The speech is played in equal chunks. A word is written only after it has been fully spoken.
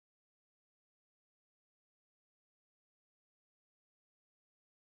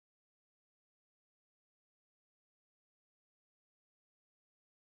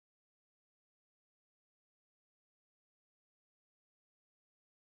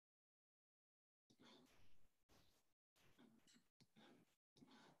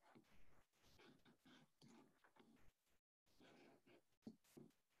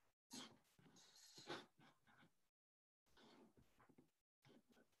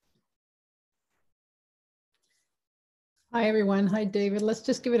Hi, everyone. Hi, David. Let's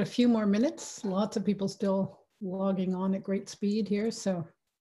just give it a few more minutes. Lots of people still logging on at great speed here. So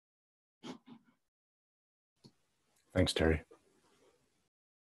thanks, Terry.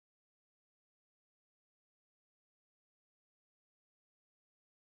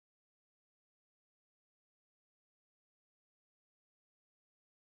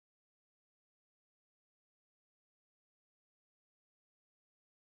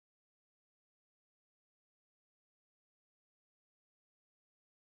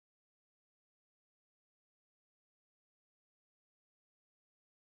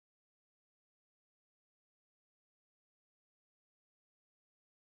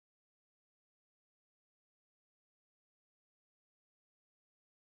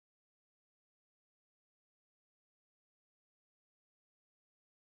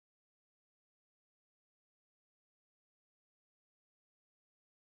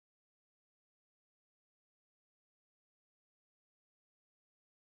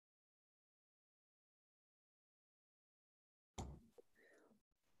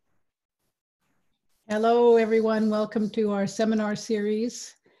 hello, everyone. Welcome to our seminar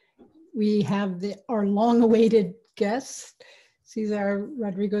series. We have our long-awaited guest, César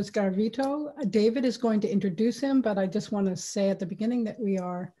Rodríguez-Garavito. David is going to introduce him, but I just want to say at the beginning that we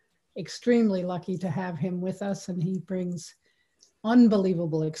are extremely lucky to have him with us, and he brings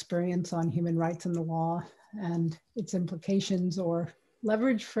unbelievable experience on human rights and the law and its implications or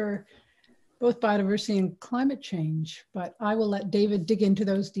leverage for both biodiversity and climate change. But I will let David dig into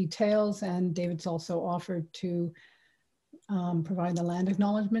those details, and David's also offered to provide the land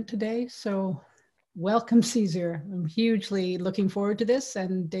acknowledgement today. So welcome, César. I'm hugely looking forward to this.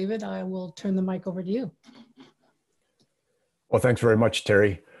 And David, I will turn the mic over to you. Well, thanks very much,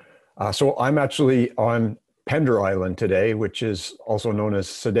 Terry. So I'm actually on Pender Island today, which is also known as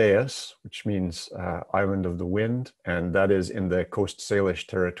Sadeas, which means Island of the Wind, and that is in the Coast Salish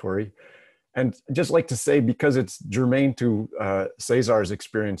territory. And I'd just like to say, because it's germane to César's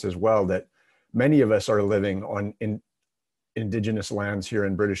experience as well, that many of us are living on indigenous lands here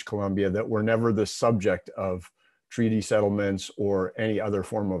in British Columbia that were never the subject of treaty settlements or any other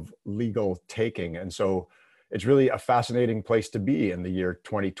form of legal taking. And so it's really a fascinating place to be in the year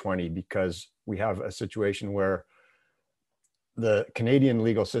 2020, because we have a situation where the Canadian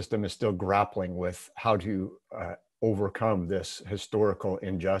legal system is still grappling with how to overcome this historical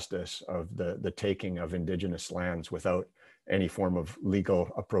injustice of the taking of indigenous lands without any form of legal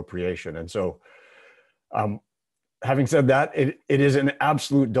appropriation. And so having said that, it is an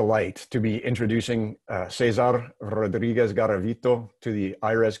absolute delight to be introducing César Rodríguez-Garavito to the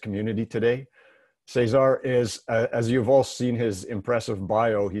IRES community today. César is, as you've all seen his impressive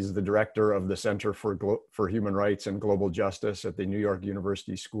bio, he's the director of the Center for Human Rights and Global Justice at the New York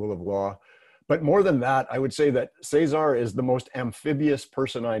University School of Law. But more than that, I would say that César is the most amphibious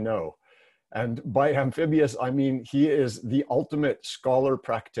person I know. And by amphibious, I mean he is the ultimate scholar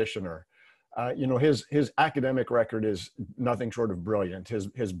practitioner. You know, his academic record is nothing short of brilliant.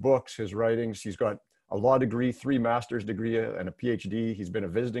 His books, his writings, he's got a law degree, 3 master's degree and a PhD. He's been a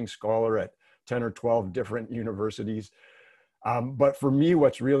visiting scholar at 10 or 12 different universities. But for me,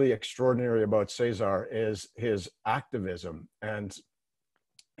 what's really extraordinary about César is his activism. And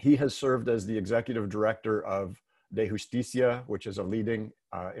he has served as the executive director of De Justicia, which is a leading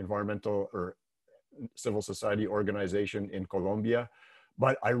environmental or civil society organization in Colombia.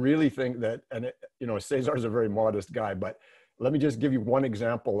 But I really think that, and you know, César is a very modest guy, but let me just give you one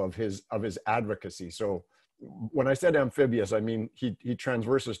example of his advocacy. So when I said amphibious, I mean he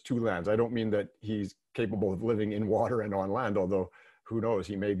transverses 2 lands. I don't mean that he's capable of living in water and on land, although who knows,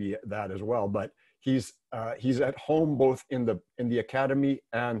 he may be that as well. But he's at home both in the academy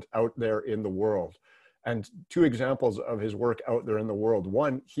and out there in the world. And 2 examples of his work out there in the world.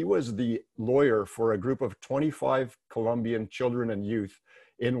 One, he was the lawyer for a group of 25 Colombian children and youth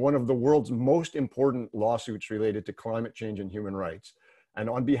in one of the world's most important lawsuits related to climate change and human rights. And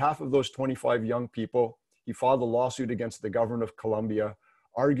on behalf of those 25 young people, he filed a lawsuit against the government of Colombia,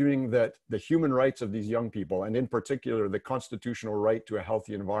 arguing that the human rights of these young people, and in particular, the constitutional right to a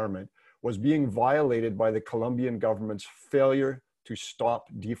healthy environment, was being violated by the Colombian government's failure to stop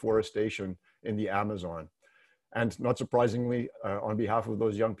deforestation in the Amazon. And not surprisingly, on behalf of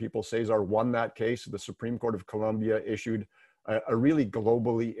those young people, César won that case. The Supreme Court of Colombia issued a really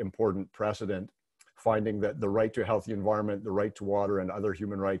globally important precedent, finding that the right to a healthy environment, the right to water, and other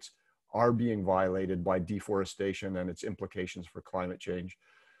human rights are being violated by deforestation and its implications for climate change.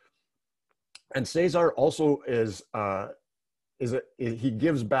 And César also he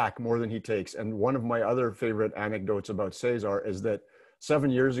gives back more than he takes. And one of my other favorite anecdotes about César is that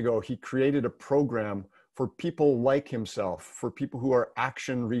 7 years ago, he created a program for people like himself, for people who are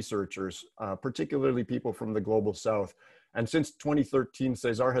action researchers, particularly people from the Global South. And since 2013,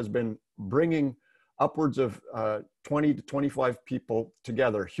 César has been bringing upwards of 20 to 25 people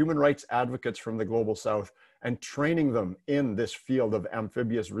together, human rights advocates from the Global South, and training them in this field of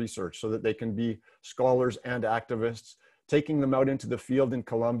amphibious research so that they can be scholars and activists, taking them out into the field in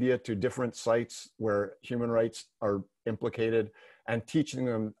Colombia to different sites where human rights are implicated, and teaching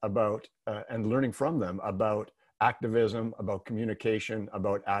them about and learning from them about activism, about communication,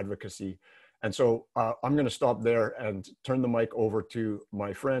 about advocacy. And so I'm going to stop there and turn the mic over to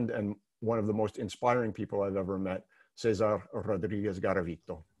my friend and one of the most inspiring people I've ever met, César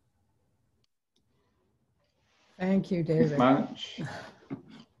Rodríguez-Garavito. Thank you, David. Much.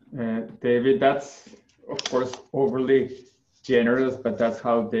 David, that's of course overly generous, but that's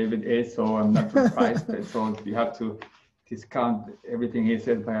how David is, so I'm not surprised. So you have to discount everything he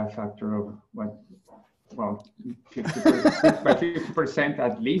says by a factor of what, well, 50%, by 50%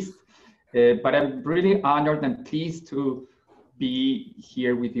 at least. But I'm really honored and pleased to be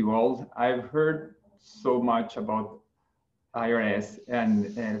here with you all. I've heard so much about IRES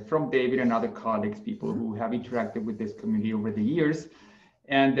and from David and other colleagues, people who have interacted with this community over the years.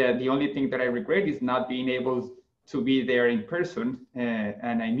 And the only thing that I regret is not being able to be there in person.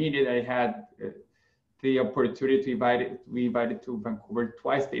 And I mean it. I had the opportunity to be invited to Vancouver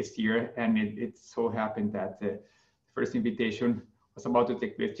twice this year. And it so happened that the first invitation was about to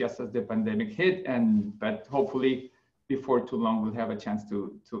take place just as the pandemic hit. But hopefully before too long, we'll have a chance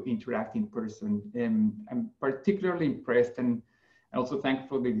to interact in person. I'm particularly impressed and also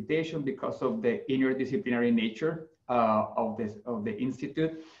thankful for the invitation because of the interdisciplinary nature of the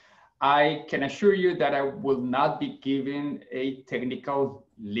Institute. I can assure you that I will not be giving a technical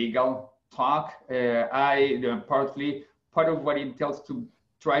legal talk. Part of what it entails to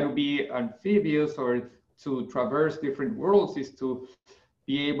try to be amphibious or to traverse different worlds is to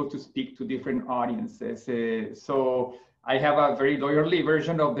be able to speak to different audiences. So I have a very lawyerly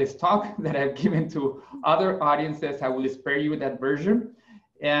version of this talk that I've given to other audiences. I will spare you that version.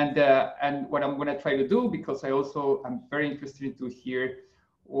 And what I'm gonna try to do, because I'm very interested to hear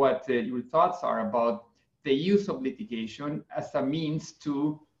what your thoughts are about the use of litigation as a means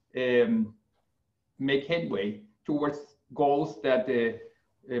to make headway towards goals that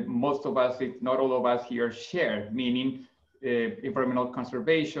most of us, if not all of us here, share, meaning environmental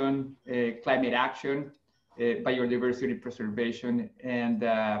conservation, climate action, biodiversity preservation, and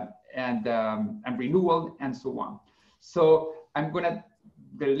renewal, and so on. So I'm going to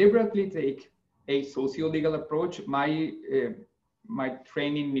deliberately take a socio-legal approach. My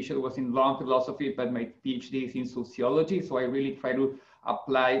training initially was in law and philosophy, but my PhD is in sociology. So I really try to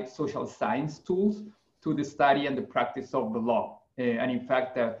apply social science tools to the study and the practice of the law. And in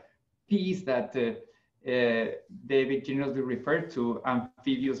fact, the piece that David generously referred to,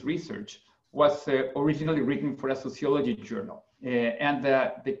 amphibious research, was originally written for a sociology journal. And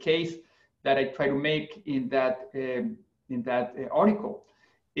the case that I try to make in that article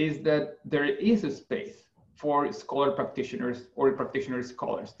is that there is a space for scholar practitioners or practitioner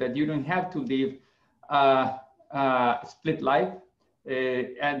scholars, that you don't have to live a split life,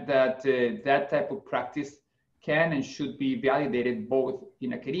 and that that type of practice can and should be validated both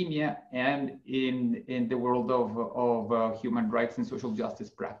in academia and in the world of human rights and social justice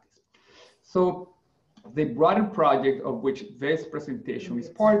practice. So the broader project of which this presentation is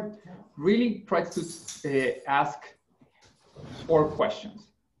part really tries to ask 4 questions.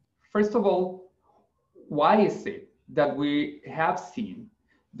 First of all, why is it that we have seen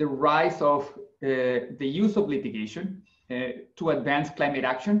the rise of the use of litigation to advance climate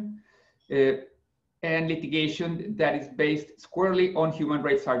action, and litigation that is based squarely on human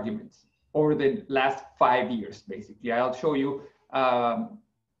rights arguments over the last 5 years, basically? I'll show you a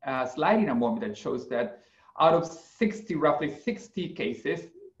slide in a moment that shows that out of roughly 60 cases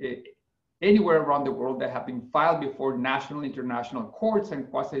anywhere around the world that have been filed before national, international courts and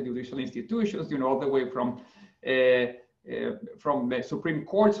quasi-judicial institutions, all the way from the Supreme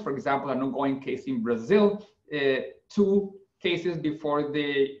Courts, for example, an ongoing case in Brazil, to cases before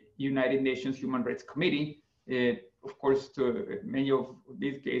the United Nations Human Rights Committee. Of course, to many of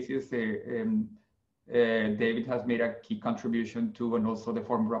these cases, David has made a key contribution to, and also the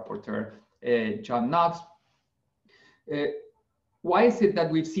former rapporteur, John Knox. Why is it that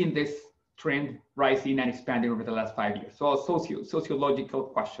we've seen this trend rising and expanding over the last 5 years? So a sociological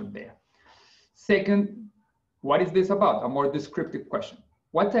question there. Second, what is this about? A more descriptive question.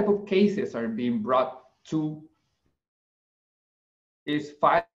 What type of cases are being brought to is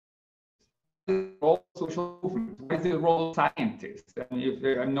filed? Social movement? What is the role of scientists? And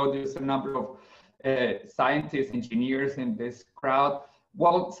I know there's a number of scientists, engineers in this crowd.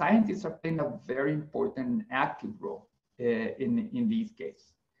 Well, scientists are playing a very important and active role in these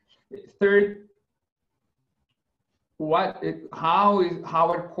cases. Third, how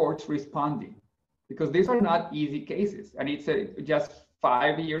are courts responding? Because these are not easy cases, and it's just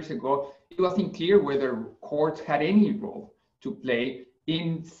 5 years ago, it wasn't clear whether courts had any role to play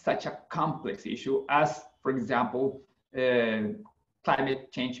in such a complex issue as, for example,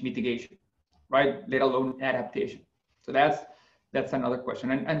 climate change mitigation, right? Let alone adaptation. So that's another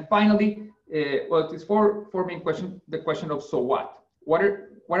question. And finally, well, it's four main questions. The question of so what? What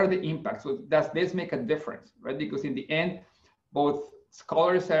are the impacts? So does this make a difference, right? Because in the end, both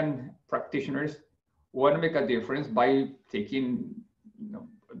scholars and practitioners want to make a difference by taking,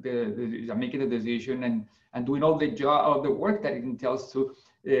 making the decision and doing all the job of the work that it entails to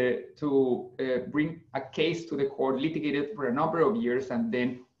bring a case to the court, litigate it for a number of years, and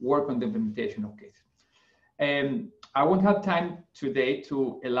then work on the implementation of cases. I won't have time today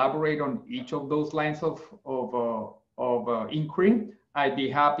to elaborate on each of those lines of inquiry. I'd be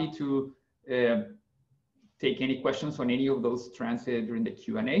happy to take any questions on any of those strands during the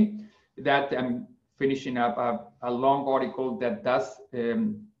Q&A. That I'm finishing up a long article that does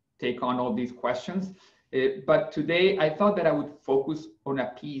take on all these questions. But today I thought that I would focus on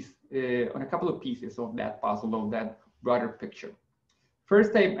a couple of pieces of that puzzle, of that broader picture.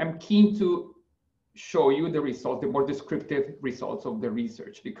 First, I'm keen to show you the results, the more descriptive results of the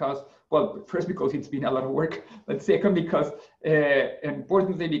research, because, well, first because it's been a lot of work, but second because,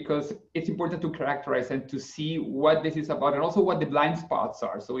 importantly, because it's important to characterize and to see what this is about and also what the blind spots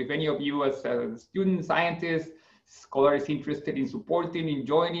are. So if any of you as a student, scientist, scholar is interested in supporting, in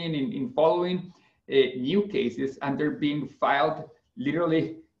joining, in following new cases, and they're being filed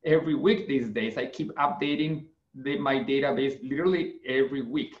literally every week these days. I keep updating my database literally every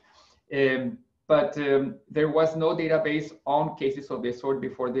week. But there was no database on cases of this sort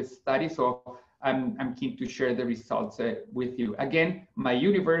before this study, so I'm keen to share the results with you. Again, my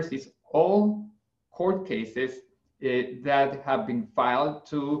universe is all court cases that have been filed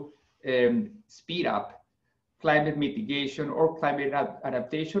to speed up climate mitigation or climate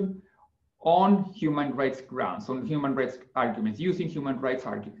adaptation on human rights grounds, on human rights arguments, using human rights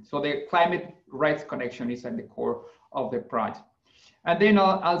arguments. So the climate rights connection is at the core of the project. And then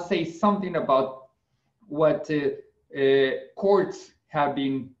I'll say something about what courts have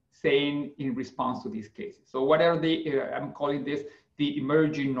been saying in response to these cases. So what are I'm calling this the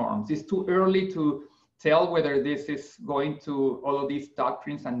emerging norms. It's too early to tell whether this is going to, all of these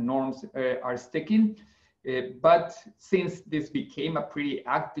doctrines and norms are sticking. But since this became a pretty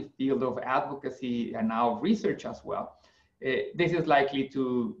active field of advocacy and now research as well, this is likely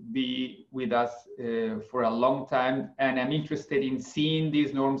to be with us for a long time. And I'm interested in seeing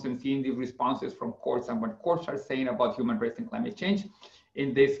these norms and seeing the responses from courts and what courts are saying about human rights and climate change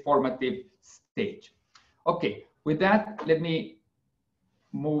in this formative stage. Okay, with that, let me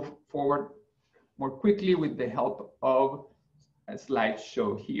move forward more quickly with the help of a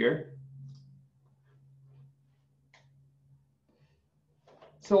slideshow here.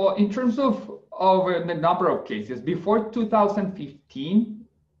 So in terms of the number of cases, before 2015,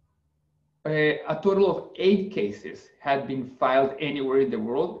 a total of 8 cases had been filed anywhere in the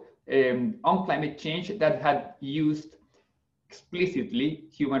world on climate change that had used explicitly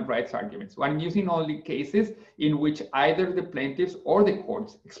human rights arguments. So I'm using only cases in which either the plaintiffs or the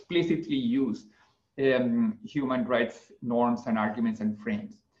courts explicitly use human rights norms and arguments and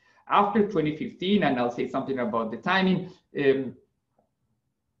frames. After 2015, and I'll say something about the timing,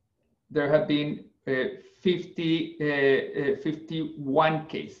 there have been 51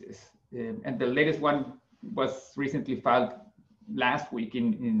 cases, and the latest one was recently filed last week,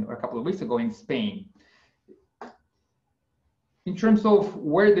 or a couple of weeks ago, in Spain. In terms of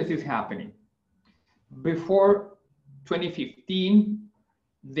where this is happening, before 2015,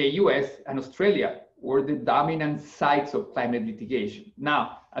 the US and Australia were the dominant sites of climate litigation.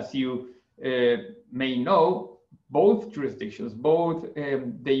 Now, as you may know, both jurisdictions, both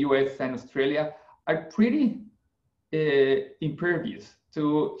the US and Australia, are pretty impervious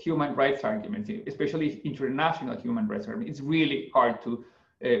to human rights arguments, especially international human rights arguments. It's really hard to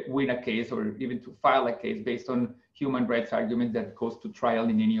win a case or even to file a case based on human rights argument that goes to trial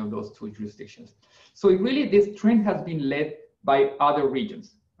in any of those 2 jurisdictions. So really, this trend has been led by other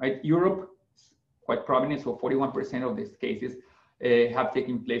regions, right? Europe, quite prominent, so 41% of these cases have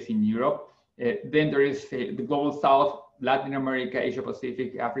taken place in Europe. Then there is the global South, Latin America, Asia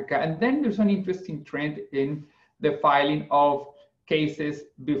Pacific, Africa, and then there's an interesting trend in the filing of cases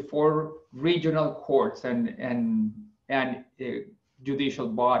before regional courts and judicial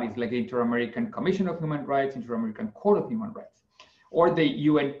bodies like the Inter-American Commission of Human Rights, Inter-American Court of Human Rights, or the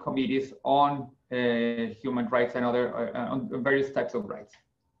UN committees on human rights and other on various types of rights.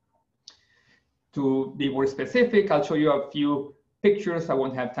 To be more specific, I'll show you a few pictures. I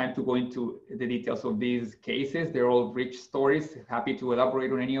won't have time to go into the details of these cases. They're all rich stories. Happy to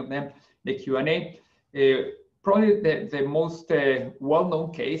elaborate on any of them. The Q&A. Probably the most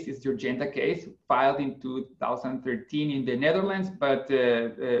well-known case is the Urgenda case, filed in 2013 in the Netherlands, but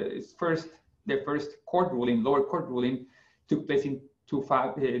the first court ruling, lower court ruling, took place in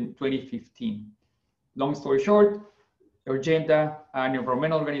 2015. Long story short, Urgenda, an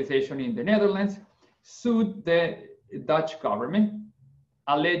environmental organization in the Netherlands, sued the Dutch government,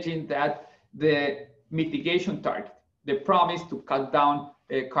 alleging that the mitigation target, the promise to cut down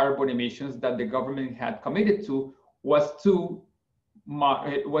carbon emissions that the government had committed to, was too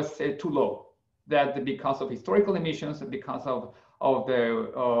low. That because of historical emissions and because of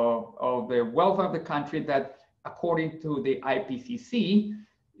the wealth of the country, that according to the IPCC,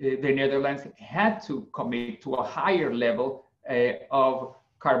 the Netherlands had to commit to a higher level of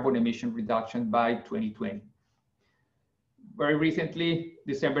carbon emission reduction by 2020. Very recently,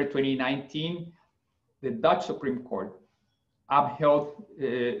 December 2019, the Dutch Supreme Court upheld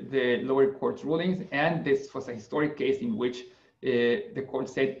the lower court's rulings, and this was a historic case in which the court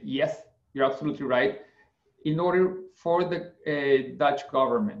said, yes, you're absolutely right. In order for the Dutch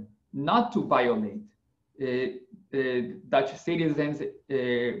government not to violate Dutch citizens'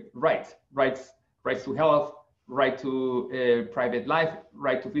 rights to health, right to private life,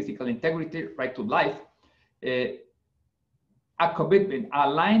 right to physical integrity, right to life, a commitment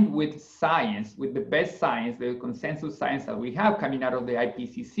aligned with science, with the best science, the consensus science that we have coming out of the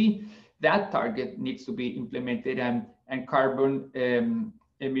IPCC, that target needs to be implemented, and carbon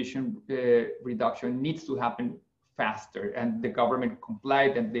emission reduction needs to happen faster. And the government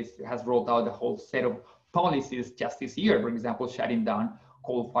complied, and this has rolled out a whole set of policies just this year, for example, shutting down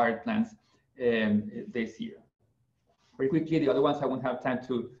coal-fired plants this year. Very quickly, the other ones I won't have time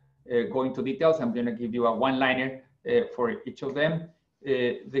to go into details. I'm going to give you a one-liner for each of them.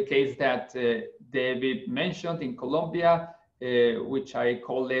 The case that David mentioned in Colombia, which I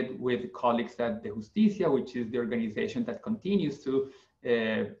co-led with colleagues at the Justicia, which is the organization that continues to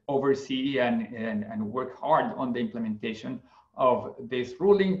oversee and work hard on the implementation of this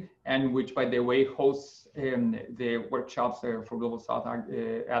ruling, and which, by the way, hosts the workshops for Global South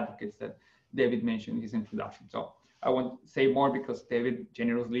advocates that David mentioned in his introduction. So I won't say more because David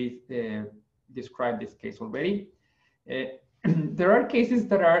generously described this case already. There are cases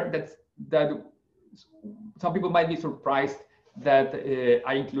that some people might be surprised that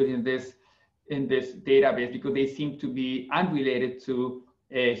I include in this database, because they seem to be unrelated to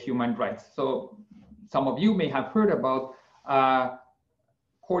human rights. So some of you may have heard about a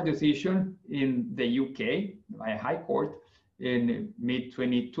court decision in the UK by a high court in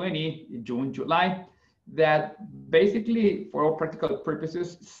mid-2020, June, July, that basically, for all practical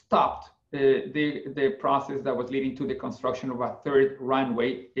purposes, stopped the process that was leading to the construction of a third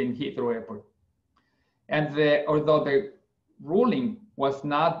runway in Heathrow Airport. And although the ruling was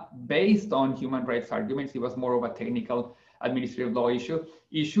not based on human rights arguments, it was more of a technical administrative law issue,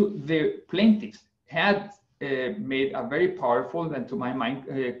 the plaintiffs had made a very powerful and, to my mind,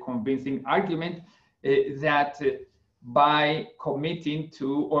 convincing argument that by committing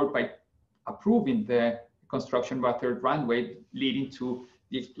to, or by approving the construction of a third runway leading to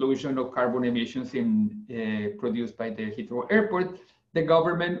the explosion of carbon emissions produced by the Heathrow Airport, the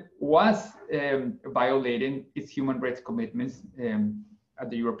government was violating its human rights commitments at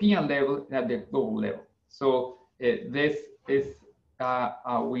the European level and at the global level. So this is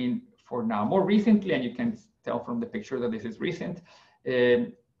a win for now. More recently, and you can tell from the picture that this is recent,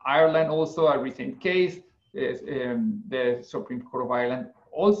 Ireland, also a recent case, the Supreme Court of Ireland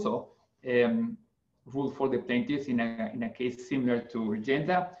also ruled for the plaintiffs in a case similar to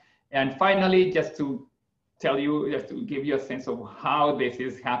Urgenda. And finally, just to tell you, just to give you a sense of how this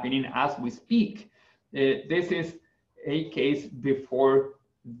is happening as we speak, this is a case before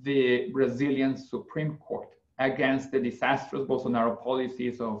the Brazilian Supreme Court against the disastrous Bolsonaro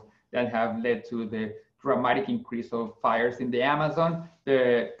policies that have led to the dramatic increase of fires in the Amazon.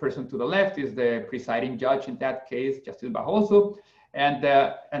 The person to the left is the presiding judge in that case, Justice Barroso.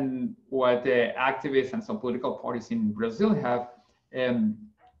 And what the activists and some political parties in Brazil have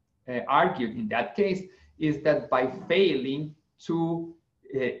argued in that case is that by failing to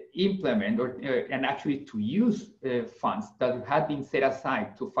implement and actually to use funds that had been set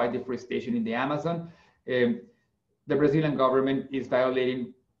aside to fight deforestation in the Amazon, the Brazilian government is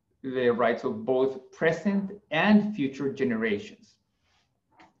violating the rights of both present and future generations.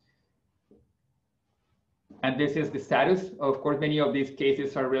 And this is the status. Of course, many of these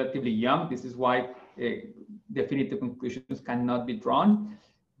cases are relatively young. This is why definitive conclusions cannot be drawn.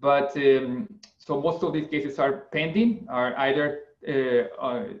 But so most of these cases are pending, are either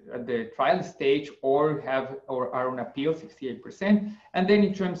at the trial stage or are on appeal, 68%. And then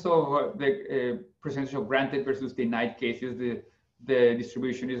in terms of the percentage of granted versus denied cases, the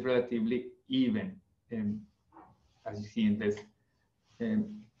distribution is relatively even, as you see in this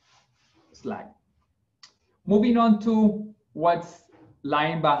slide. Moving on to what's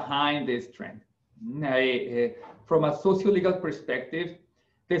lying behind this trend. From a socio-legal perspective,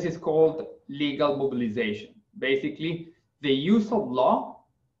 this is called legal mobilization. Basically, the use of law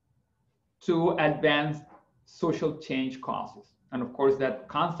to advance social change causes. And of course, that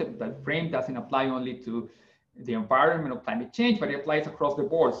concept, that frame doesn't apply only to the environment of climate change, but it applies across the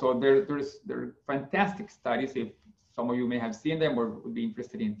board. So there are fantastic studies, if some of you may have seen them or would be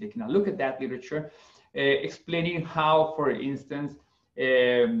interested in taking a look at that literature, explaining how, for instance,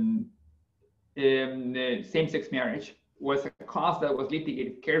 same-sex marriage was a cause that was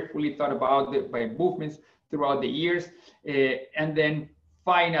litigated carefully, thought about by movements throughout the years, and then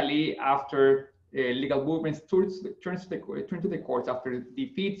finally, after legal movements turn to the courts after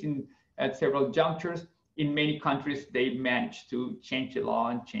defeats at several junctures, in many countries they managed to change the law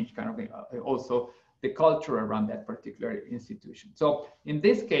and change kind of also the culture around that particular institution. So in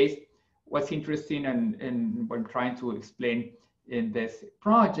this case, what's interesting and what I'm trying to explain in this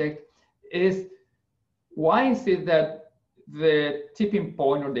project is, why is it that the tipping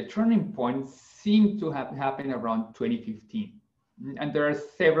point or the turning point seemed to have happened around 2015? And there are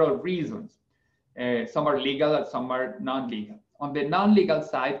several reasons. Some are legal and some are non-legal. On the non-legal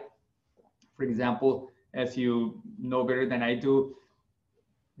side, for example, as you know better than I do,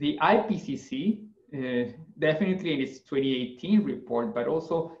 the IPCC, definitely in its 2018 report, but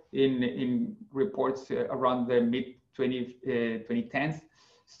also in reports around the mid-2010s,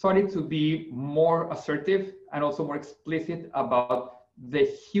 started to be more assertive and also more explicit about the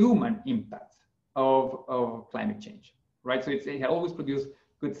human impact of climate change, right? So it had always produced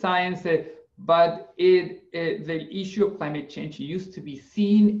good science, but the issue of climate change used to be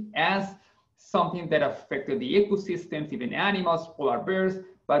seen as something that affected the ecosystems, even animals, polar bears,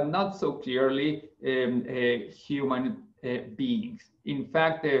 but not so clearly human beings. In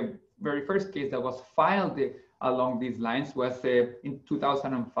fact, the very first case that was filed along these lines was in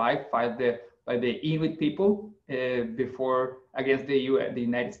 2005, filed by the Inuit people against the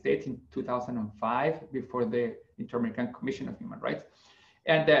United States in 2005 before the Inter-American Commission of Human Rights.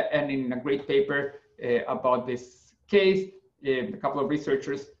 And in a great paper about this case, a couple of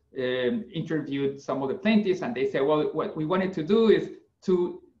researchers interviewed some of the plaintiffs, and they said, well, what we wanted to do is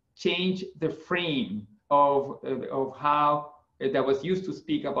to change the frame of how that was used to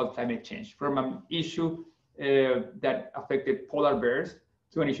speak about climate change, from an issue that affected polar bears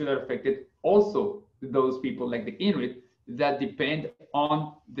to an issue that affected also those people like the Inuit that depend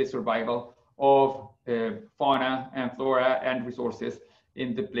on the survival of fauna and flora and resources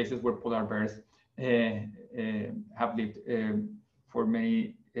in the places where polar bears have lived for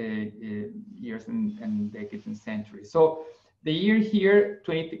many years and decades and centuries. So the year here,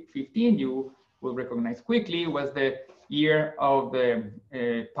 2015, you will recognize quickly, was the year of the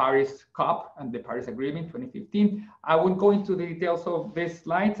Paris COP and the Paris Agreement, 2015. I won't go into the details of these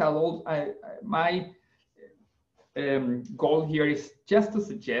slides. My goal here is just to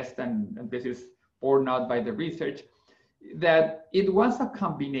suggest, and this is borne out by the research, that it was a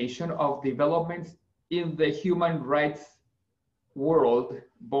combination of developments in the human rights world,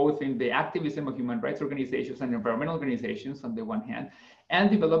 both in the activism of human rights organizations and environmental organizations on the one hand, and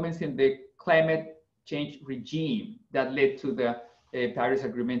developments in the climate change regime that led to the Paris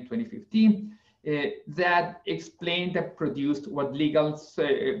Agreement 2015, that explained and produced what legal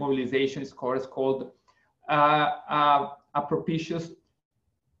mobilization scholars called a propitious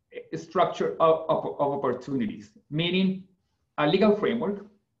structure of opportunities, meaning a legal framework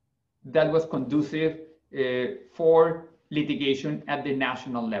that was conducive for litigation at the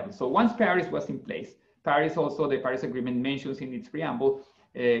national level. So once Paris was in place, the Paris Agreement mentions in its preamble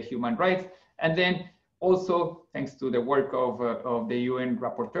human rights, and then also thanks to the work of the UN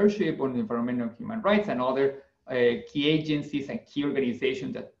Rapporteurship on the Environment and Human Rights and other key agencies and key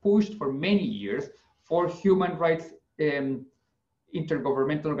organizations that pushed for many years for human rights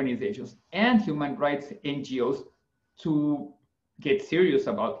intergovernmental organizations and human rights NGOs to get serious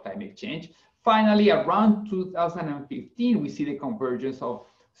about climate change. Finally, around 2015, we see the convergence of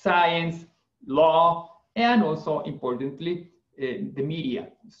science, law, and also importantly, the media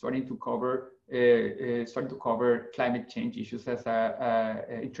starting to cover starting to cover climate change issues as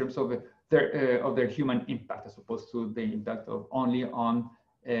in terms of their human impact, as opposed to the impact of only on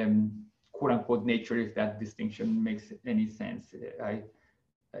quote unquote nature, if that distinction makes any sense. I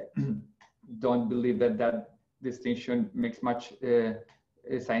don't believe that that distinction makes much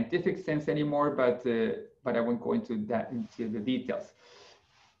scientific sense anymore, but I won't go into the details.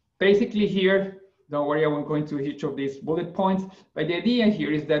 Basically here, don't worry, I won't go into each of these bullet points, but the idea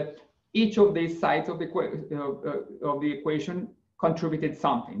here is that each of these sides of the equation contributed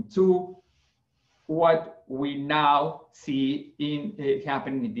something to what we now see in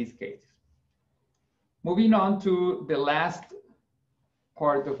happening in these cases. Moving on to the last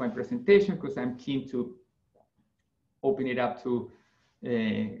part of my presentation, because I'm keen to open it up to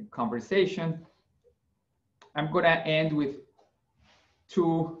a conversation. I'm going to end with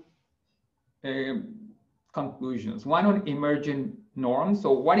two conclusions. One on emergent norms.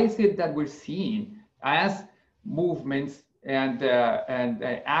 So what is it that we're seeing as movements and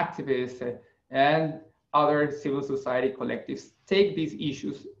activists and other civil society collectives take these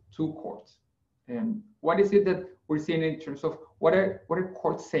issues to courts? And what is it that we're seeing in terms of what are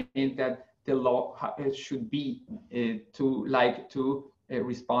courts saying that the law should be to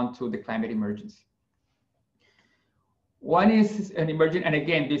respond to the climate emergency? One is an emergent, and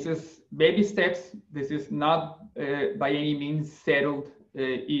again, this is baby steps. This is not by any means settled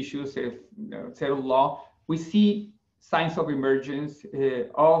issues, settled law. We see signs of emergence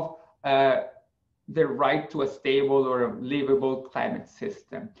of the right to a stable or a livable climate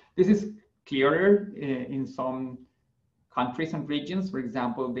system. This is clearer in some countries and regions. For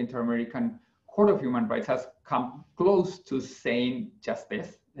example, the Inter-American Court of Human Rights has come close to saying just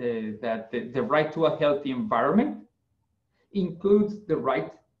this, that the right to a healthy environment includes the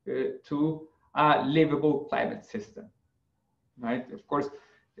right to a livable climate system, right? Of course,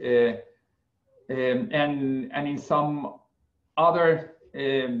 and in some other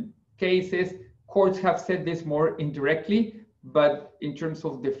cases, courts have said this more indirectly, but in terms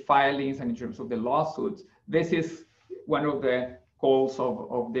of the filings and in terms of the lawsuits, this is one of the goals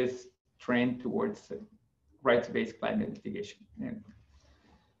of this trend towards rights-based climate litigation. And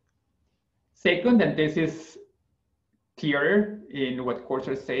second, and this is clearer in what courts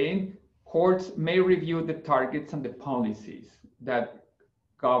are saying, courts may review the targets and the policies that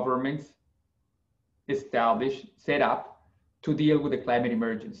governments establish, set up to deal with the climate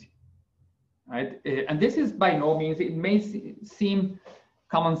emergency. Right? And this is by no means, it may seem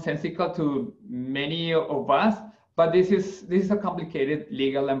commonsensical to many of us, but this is a complicated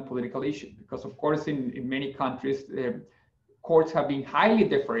legal and political issue, because of course in many countries, courts have been highly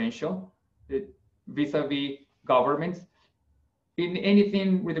deferential vis-a-vis governments in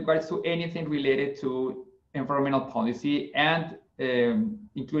anything with regards to anything related to environmental policy and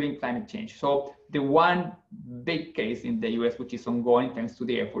including climate change. So the one big case in the US, which is ongoing thanks to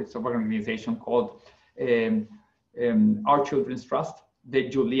the efforts of an organization called Our Children's Trust, the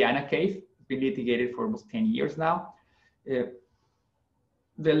Juliana case, been litigated for almost 10 years now.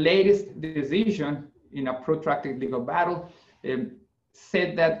 The latest decision in a protracted legal battle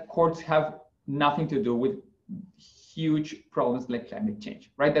said that courts have nothing to do with huge problems like climate change,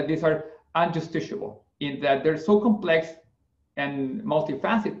 right? That these are unjusticiable in that they're so complex and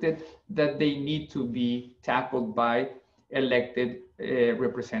multifaceted that they need to be tackled by elected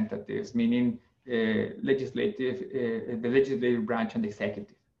representatives, meaning the legislative branch and the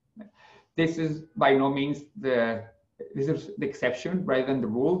executive. This is by no means the exception rather than the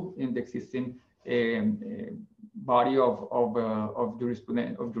rule in the existing body of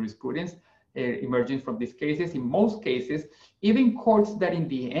jurisprudence emerging from these cases. In most cases, even courts that in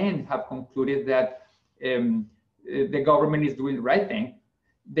the end have concluded that the government is doing the right thing,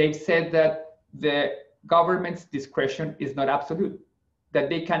 they've said that the government's discretion is not absolute, that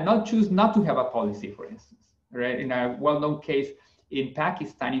they cannot choose not to have a policy, for instance, right? In a well-known case in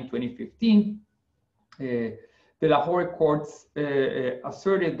Pakistan in 2015, the Lahore courts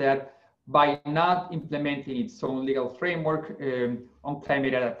asserted that by not implementing its own legal framework on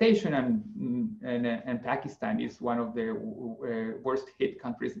climate adaptation, and Pakistan is one of the worst hit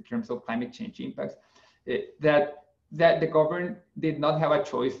countries in terms of climate change impacts, that the government did not have a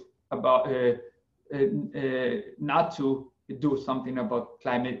choice about not to do something about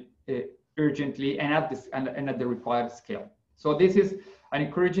climate urgently and at the required scale. So this is an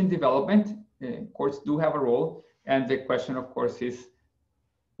encouraging development. Courts do have a role, and the question, of course, is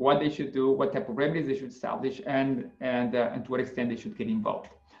what they should do, what type of remedies they should establish, and to what extent they should get involved.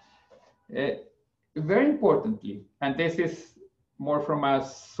 Very importantly, and this is more from a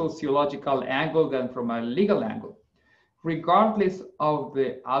sociological angle than from a legal angle, regardless of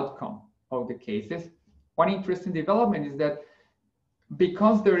the outcome of the cases. One interesting development is that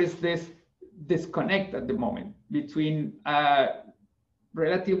because there is this disconnect at the moment between a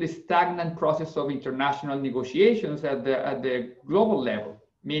relatively stagnant process of international negotiations at the global level,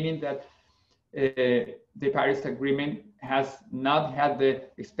 meaning that the Paris Agreement has not had the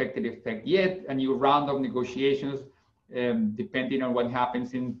expected effect yet. A new round of negotiations, depending on what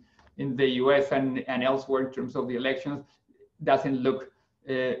happens in the US and elsewhere in terms of the elections, doesn't look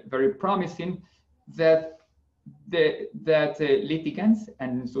very promising. That litigants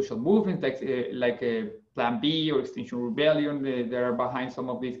and social movements like Plan B or Extinction Rebellion that are behind some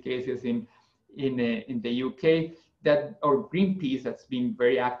of these cases in the UK, that or Greenpeace, that's been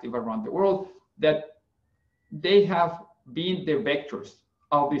very active around the world, that they have been the vectors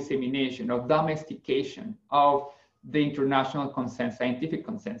of dissemination, of domestication of the international consensus, scientific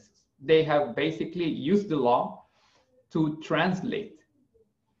consensus. They have basically used the law to translate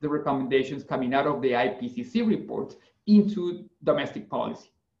the recommendations coming out of the IPCC reports into domestic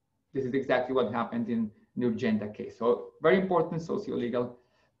policy. This is exactly what happened in the Urgenda case. So very important socio-legal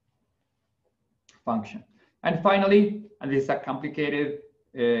function. And finally, and this is a complicated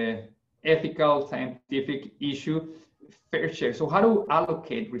ethical, scientific issue, fair share. So how to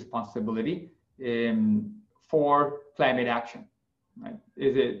allocate responsibility for climate action, right?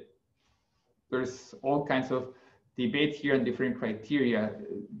 There's all kinds of debate here and different criteria.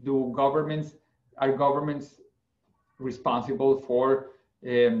 Are governments responsible for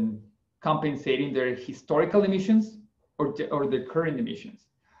compensating their historical emissions or the current emissions?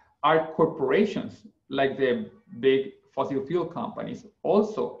 Are corporations like the big fossil fuel companies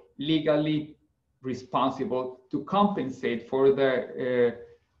also legally responsible to compensate for the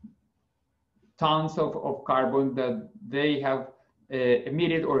tons of carbon that they have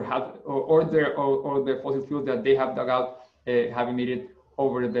emitted or the fossil fuels that they have dug out have emitted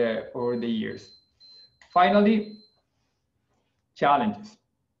over the years? Finally, challenges.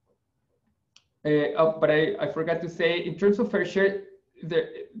 But I forgot to say, in terms of fair share,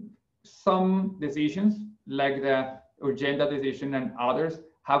 some decisions like the Urgenda decision and others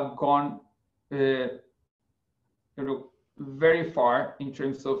have gone very far in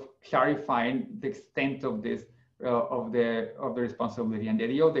terms of clarifying the extent of this of the responsibility. And the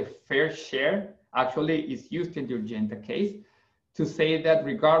idea of the fair share actually is used in the Urgenda case to say that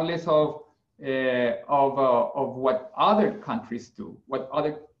regardless of what other countries do, what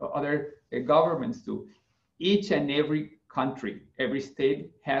other governments do, each and every country, every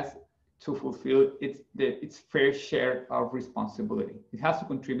state has to fulfill its fair share of responsibility. It has to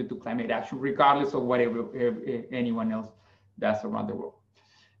contribute to climate action, regardless of what anyone else does around the world.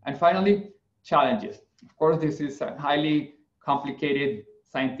 And finally, challenges. Of course, this is a highly complicated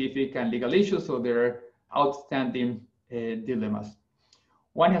scientific and legal issue, so there are outstanding dilemmas.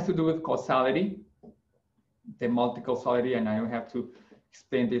 One has to do with causality, the multi-causality, and I don't have to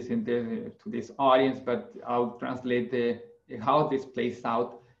explain this to this audience, but I'll translate how this plays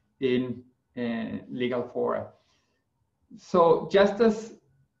out in legal fora. So just as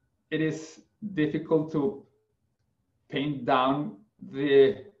it is difficult to pin down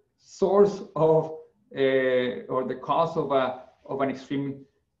the source of or the cause of an extreme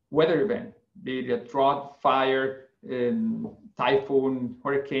weather event, be it a drought, fire, typhoon,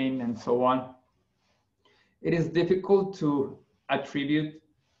 hurricane, and so on, it is difficult to attribute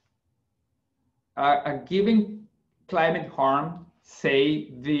a given climate harm,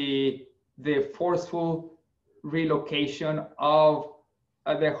 say the forceful relocation of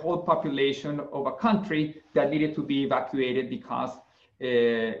the whole population of a country that needed to be evacuated because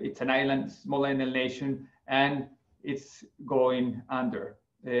it's an island, small island nation, and it's going under.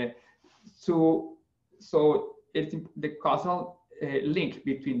 So it's the causal link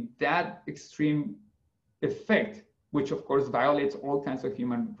between that extreme effect, which of course violates all kinds of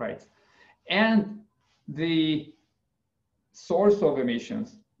human rights, and the source of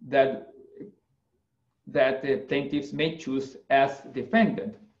emissions that the plaintiffs may choose as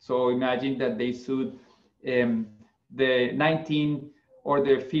defendant. So imagine that they sued the 19 or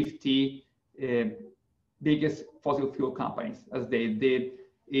the 50 biggest fossil fuel companies, as they did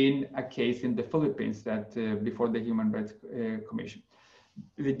in a case in the Philippines that before the Human Rights Commission.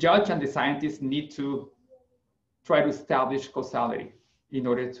 The judge and the scientists need to try to establish causality in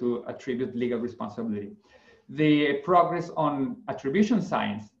order to attribute legal responsibility. The progress on attribution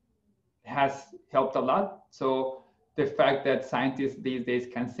science has helped a lot. So the fact that scientists these days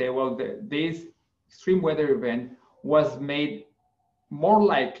can say, well, this extreme weather event was made more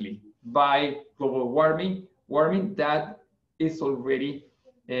likely by global warming that is already,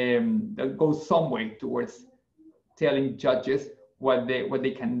 that goes some way towards telling judges what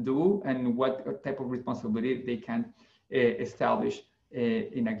they can do and what type of responsibility they can establish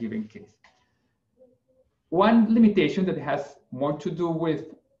in a given case. One limitation that has more to do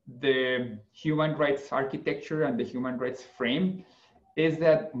with the human rights architecture and the human rights frame is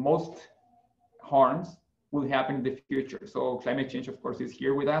that most harms will happen in the future. So climate change, of course, is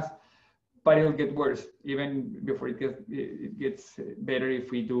here with us, but it'll get worse even before it gets better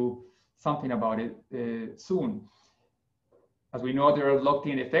if we do something about it soon. As we know, there are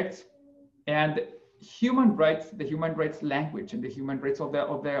locked-in effects, and human rights, the human rights language and the human rights of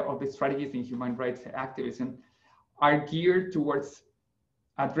the strategies in human rights activism are geared towards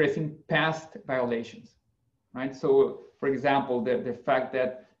addressing past violations, right? So, for example, the fact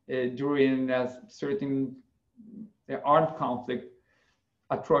that during a certain armed conflict,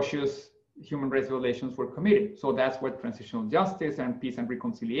 atrocious human rights violations were committed. So that's what transitional justice and peace and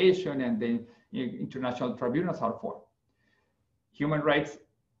reconciliation and the international tribunals are for. Human rights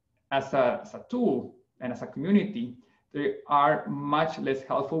as a tool and as a community, they are much less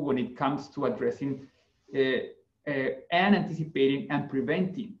helpful when it comes to addressing and anticipating and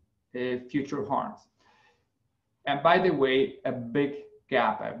preventing future harms. And by the way, a big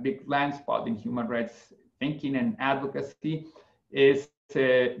gap, a big blind spot in human rights thinking and advocacy is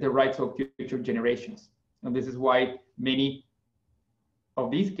the rights of future generations. And this is why many of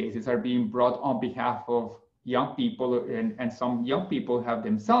these cases are being brought on behalf of young people, and some young people have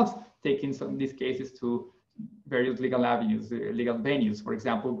themselves taken some of these cases to various legal avenues, legal venues. For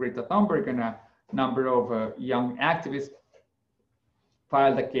example, Greta Thunberg and a number of young activists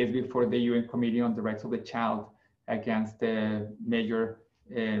filed a case before the UN Committee on the Rights of the Child against the major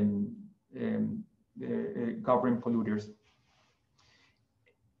government polluters.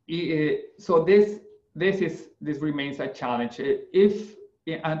 So this remains a challenge. If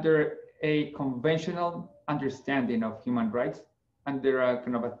under a conventional understanding of human rights, under a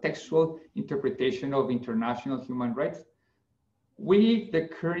kind of a textual interpretation of international human rights, we, the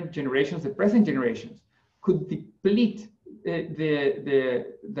current generations, the present generations, could deplete the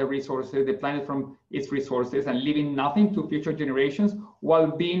resources, the planet from its resources, and leaving nothing to future generations while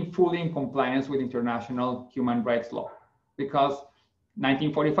being fully in compliance with international human rights law. Because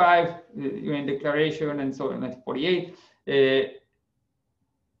 1945, UN Declaration, and so in 1948,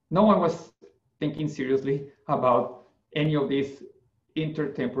 no one was thinking seriously about any of these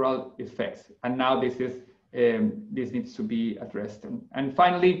intertemporal effects, and now this needs to be addressed. And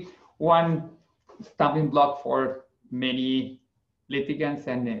finally, one stumbling block for many litigants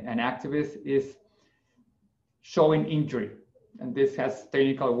and activists is showing injury, and this has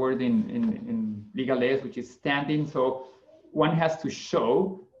technical word in legal aids, which is standing. So one has to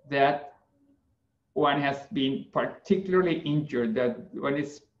show that one has been particularly injured, that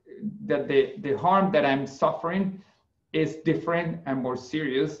the harm that I'm suffering is different and more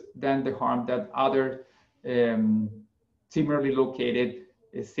serious than the harm that other similarly located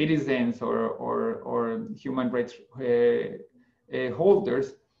citizens or human rights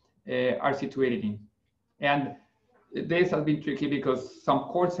holders are situated in. And this has been tricky because some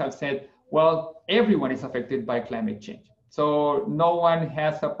courts have said, well, everyone is affected by climate change. So no one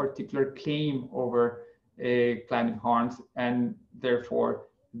has a particular claim over climate harms, and therefore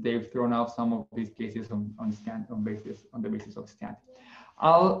they've thrown out some of these cases on the basis of standing.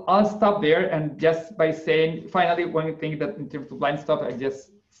 I'll stop there, and just by saying, finally, one thing that in terms of blind spot, I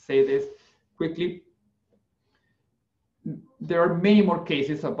just say this quickly. There are many more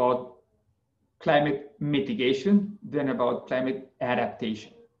cases about climate mitigation than about climate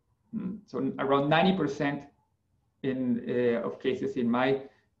adaptation. So around 90% of cases in my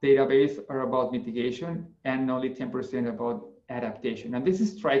database are about mitigation and only 10% about adaptation. And this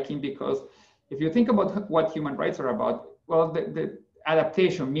is striking because if you think about what human rights are about, well, the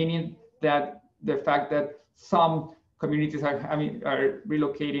adaptation, meaning that the fact that some communities are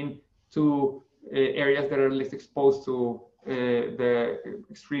relocating to areas that are less exposed to the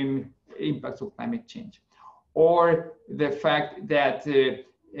extreme impacts of climate change, or the fact that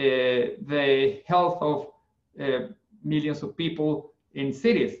the health of millions of people in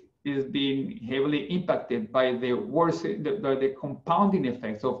cities is being heavily impacted by the compounding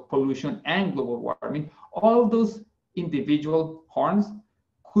effects of pollution and global warming. All those individual harms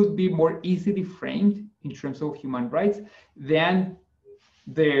could be more easily framed in terms of human rights than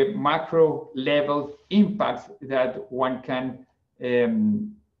the macro level impacts that one can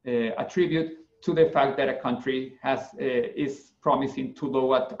attribute to the fact that a country is promising to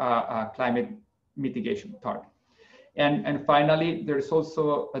lower a climate mitigation target. And finally, there's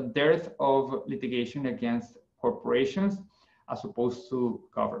also a dearth of litigation against corporations as opposed to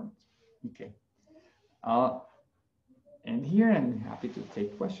governments. Okay. end here and happy to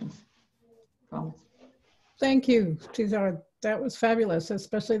take questions, comments. Thank you, César. That was fabulous,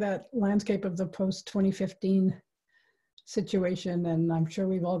 especially that landscape of the post-2015 situation. And I'm sure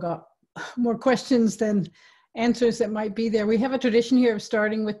we've all got more questions than answers that might be there. We have a tradition here of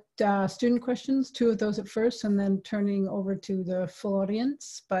starting with student questions, 2 of those at first, and then turning over to the full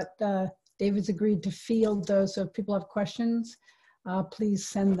audience. But David's agreed to field those, so if people have questions, please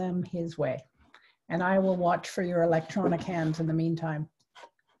send them his way. And I will watch for your electronic hands in the meantime.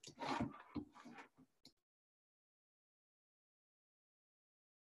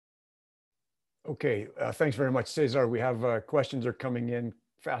 Okay, thanks very much, Cesar. We have questions are coming in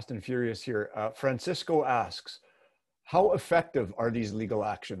fast and furious here. Francisco asks, how effective are these legal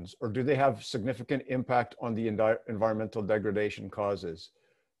actions, or do they have significant impact on the environmental degradation causes?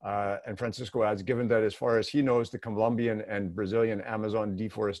 And Francisco adds, given that as far as he knows, the Colombian and Brazilian Amazon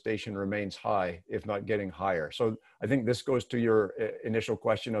deforestation remains high, if not getting higher. So I think this goes to your initial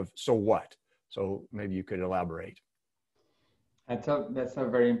question of, so what? So maybe you could elaborate. That's a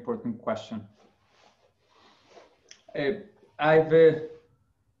very important question. I've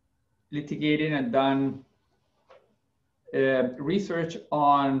litigated and done research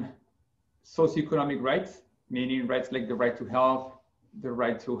on socioeconomic rights, meaning rights like the right to health, the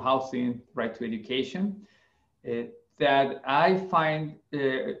right to housing, right to education, that I find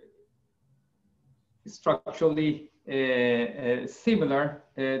structurally similar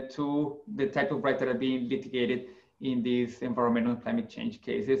to the type of rights that are being litigated in these environmental and climate change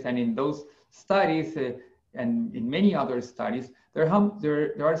cases. And in those studies, and in many other studies, there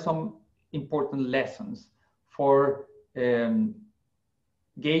are some important lessons for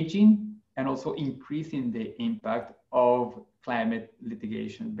gauging and also increasing the impact of climate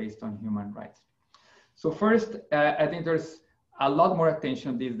litigation based on human rights. So first, I think there's a lot more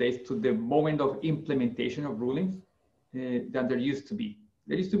attention these days to the moment of implementation of rulings than there used to be.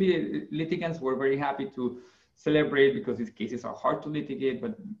 There used to be litigants were very happy to celebrate because these cases are hard to litigate,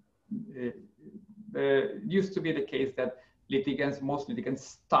 but used to be the case that most litigants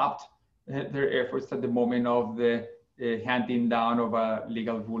stopped their efforts at the moment of the handing down of a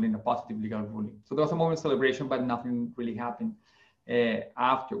legal ruling, a positive legal ruling. So there was a moment of celebration, but nothing really happened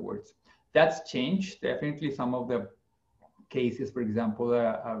afterwards. That's changed. Definitely some of the cases, for example,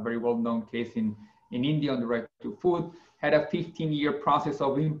 a very well-known case in India on the right to food had a 15-year process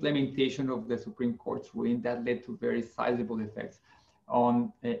of implementation of the Supreme Court's ruling that led to very sizable effects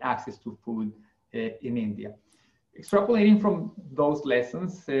on access to food in India. Extrapolating from those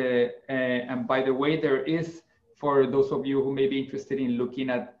lessons, and by the way, there is, for those of you who may be interested in looking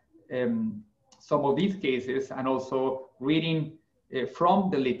at some of these cases and also reading from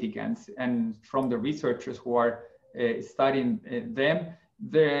the litigants and from the researchers who are studying them,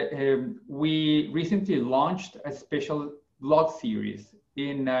 we recently launched a special blog series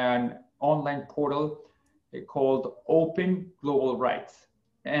in an online portal called Open Global Rights.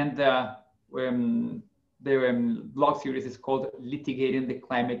 And the blog series is called Litigating the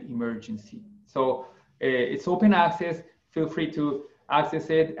Climate Emergency. So it's open access, feel free to access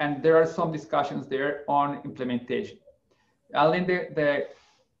it. And there are some discussions there on implementation. I'll end the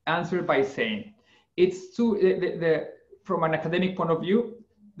answer by saying, it's from an academic point of view,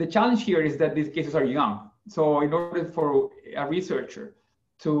 the challenge here is that these cases are young. So in order for a researcher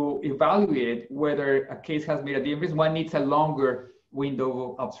to evaluate whether a case has made a difference, one needs a longer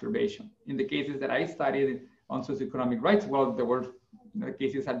window of observation. In the cases that I studied on socioeconomic rights, well, the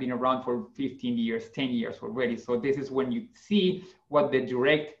cases have been around for 15 years, 10 years already. So this is when you see what the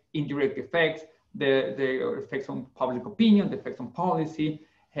direct, indirect effects, the effects on public opinion, the effects on policy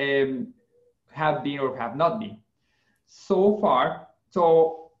have been or have not been. So far,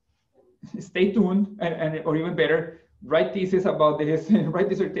 so stay tuned, or even better, write theses about this, write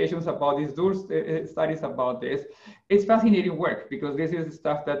dissertations about this, do studies about this. It's fascinating work because this is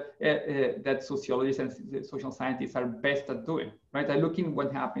stuff that that sociologists and social scientists are best at doing, right? They're looking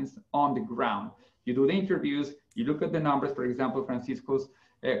what happens on the ground. You do the interviews, you look at the numbers, for example, Francisco's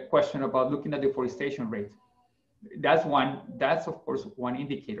question about looking at deforestation rate. That's of course one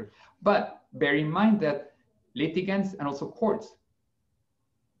indicator. But bear in mind that litigants and also courts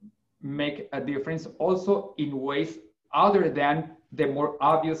make a difference also in ways other than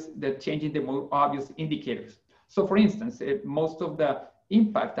the changing the more obvious indicators. So for instance, most of the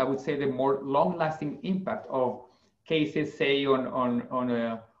impact, I would say the more long-lasting impact of cases, say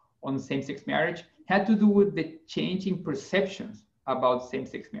on same-sex marriage, had to do with the change in perceptions about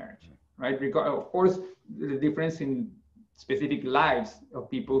same-sex marriage, right? Of course, the difference in specific lives of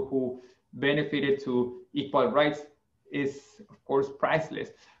people who benefited to equal rights is, of course, priceless.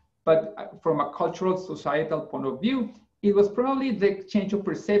 But from a cultural, societal point of view, it was probably the change of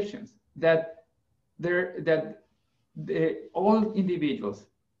perceptions that all individuals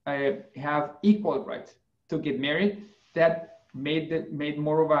have equal rights to get married, that made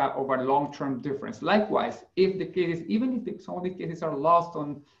more of a long-term difference. Likewise, if the cases, even if some of the cases are lost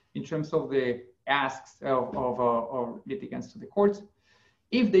in terms of the asks of litigants to the courts,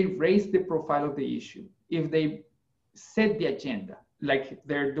 if they raise the profile of the issue, if they set the agenda, like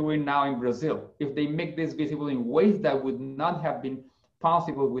they're doing now in Brazil, if they make this visible in ways that would not have been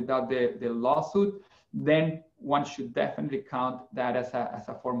possible without the lawsuit, then one should definitely count that as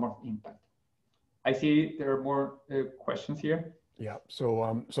a form of impact. I see there are more questions here. Yeah,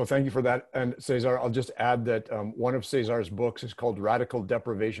 so thank you for that. And Cesar, I'll just add that one of Cesar's books is called Radical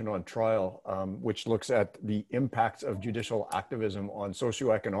Deprivation on Trial, which looks at the impacts of judicial activism on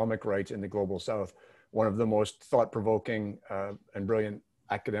socioeconomic rights in the Global South. One of the most thought-provoking and brilliant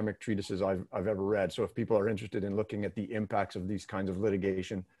academic treatises I've ever read. So if people are interested in looking at the impacts of these kinds of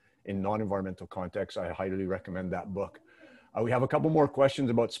litigation in non-environmental contexts, I highly recommend that book. We have a couple more questions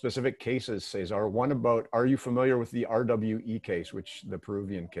about specific cases, Cesar. One about, are you familiar with the RWE case, the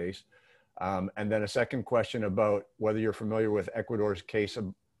Peruvian case? And then a second question about whether you're familiar with Ecuador's case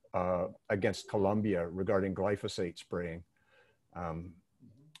against Colombia regarding glyphosate spraying,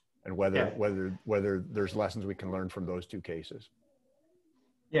 and whether there's lessons we can learn from those two cases.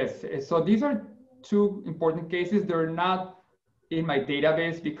 Yes, so these are two important cases. They're not in my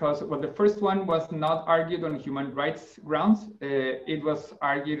database because, well, the first one was not argued on human rights grounds. It was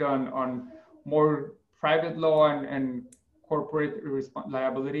argued on more private law and corporate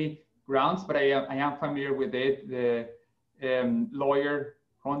liability grounds, but I am familiar with it. The lawyer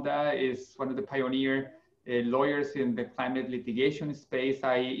Honda is one of the pioneer lawyers in the climate litigation space.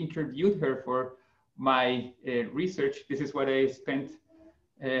 I interviewed her for my research. This is what I spent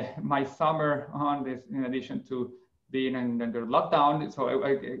my summer on, this in addition to being under lockdown. So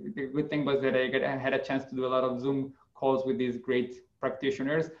the good thing was that I had a chance to do a lot of Zoom calls with these great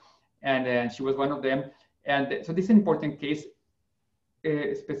practitioners, and she was one of them. And so this is an important case,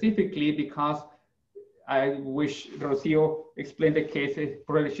 specifically because I wish Rocio explained the case.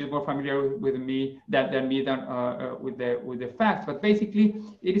 Probably she's more familiar with me than with the facts. But basically,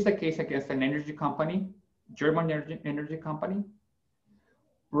 it is a case against an energy company, German energy company,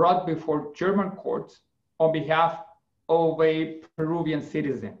 brought before German courts on behalf of a Peruvian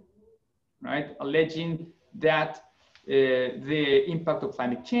citizen, right? Alleging that the impact of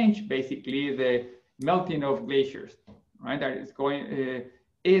climate change, basically the melting of glaciers, right, that is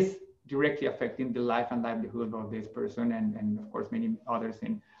is directly affecting the life and livelihood of this person and of course many others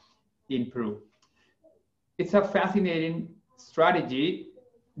in Peru. It's a fascinating strategy,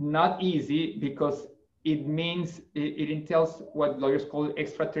 not easy because it means it entails what lawyers call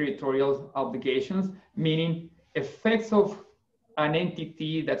extraterritorial obligations, meaning effects of an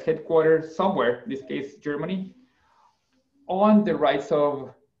entity that's headquartered somewhere, in this case Germany, on the rights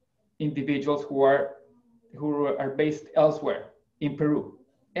of individuals who are based elsewhere in Peru.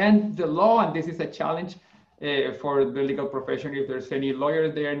 And the law, and this is a challenge for the legal profession, if there's any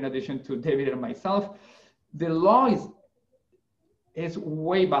lawyer there in addition to David and myself, the law is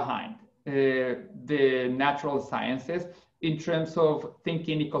way behind the natural sciences in terms of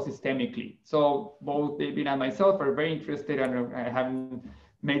thinking ecosystemically. So both David and myself are very interested, and I haven't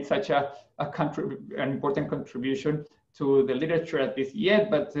made such an important contribution to the literature at this yet,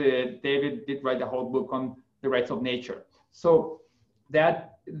 but David did write a whole book on the rights of nature. So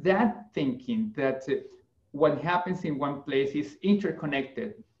that thinking that what happens in one place is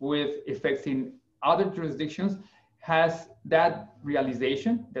interconnected with effects in other jurisdictions has that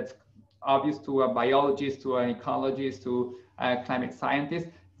realization that's obvious to a biologist, to an ecologist, to a climate scientist,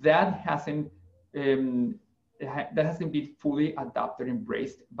 that hasn't been fully adopted,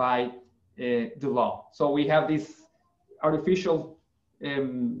 embraced by the law. So we have these artificial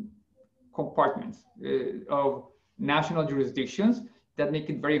compartments of national jurisdictions that make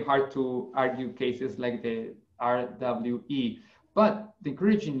it very hard to argue cases like the RWE. But the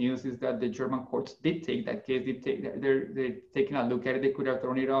encouraging news is that the German courts did take that case. They're taking a look at it. They could have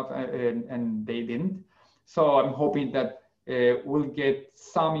thrown it off, and they didn't. So I'm hoping that we'll get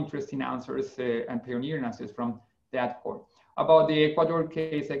some interesting answers and pioneering answers from that court. About the Ecuador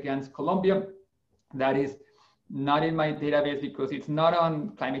case against Colombia, that is not in my database because it's not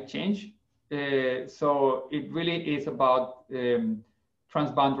on climate change. So it really is about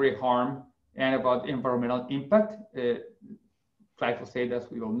transboundary harm and about environmental impact. Glyphosate,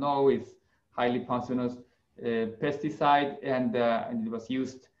 as we all know, is highly poisonous pesticide, and it was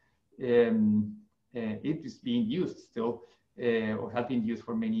used. It is being used still or has been used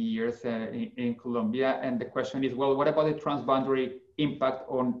for many years in Colombia. And the question is, well, what about the transboundary impact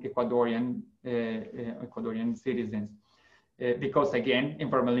on Ecuadorian citizens? Because again,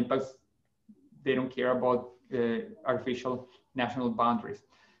 environmental impacts, they don't care about artificial national boundaries.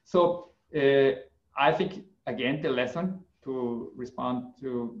 So I think, again, the lesson, to respond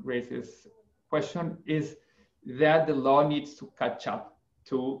to Grace's question, is that the law needs to catch up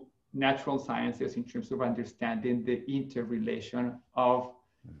to natural sciences in terms of understanding the interrelation of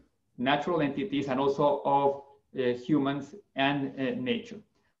natural entities and also of humans and nature.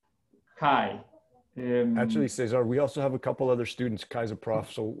 Kai. Actually, Cesar, we also have a couple other students. Kai's a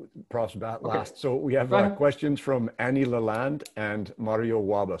prof, so prof's back last. Okay. So we have questions from Annie Lalande and Mario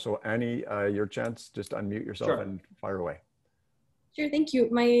Waba. So Annie, your chance, just unmute yourself Sure. and fire away. Sure, thank you.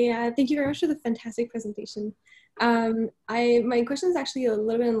 Thank you very much for the fantastic presentation. My question is actually a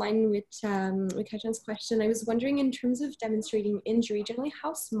little bit in line with Kajan's question. I was wondering, in terms of demonstrating injury, generally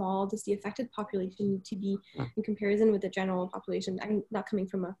how small does the affected population need to be in comparison with the general population? I'm not coming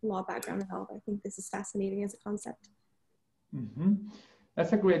from a law background at all, but I think this is fascinating as a concept. Mm-hmm.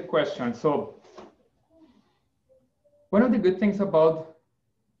 That's a great question. So one of the good things about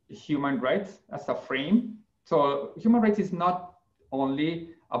human rights as a frame, so human rights is not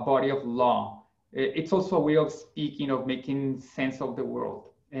only a body of law, it's also a way of speaking, of making sense of the world.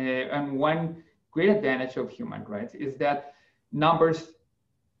 And one great advantage of human rights is that numbers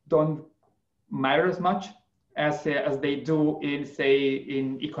don't matter as much as they do in, say,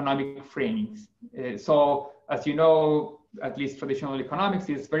 in economic framings. So as you know, at least traditional economics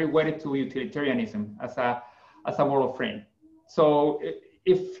is very wedded to utilitarianism as a moral frame. So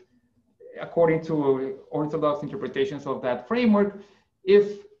if, according to orthodox interpretations of that framework,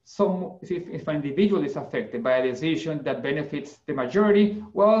 if an individual is affected by a decision that benefits the majority,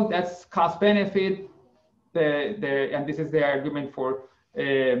 well, that's cost benefit. And this is the argument for,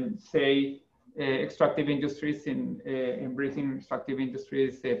 say, extractive industries in breathing extractive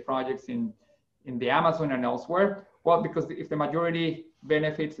industries projects in the Amazon and elsewhere. Well, because if the majority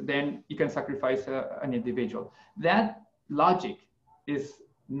benefits, then you can sacrifice an individual. That logic is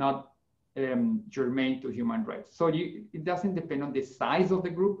not germane to human rights. So it doesn't depend on the size of the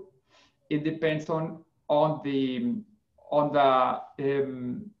group. It depends on the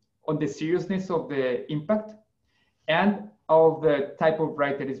seriousness of the impact and of the type of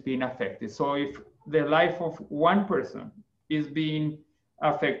right that is being affected. So if the life of one person is being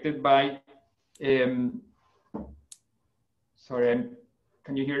affected by, sorry,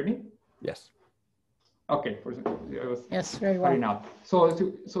 can you hear me? Yes. Okay, yes, very well. Out. So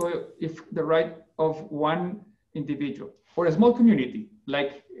if the right of one individual or a small community,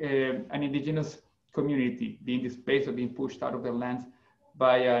 like an indigenous community being displaced or being pushed out of their lands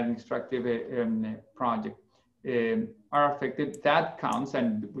by an extractive project, are affected, that counts,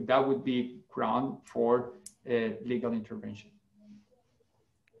 and that would be ground for legal intervention.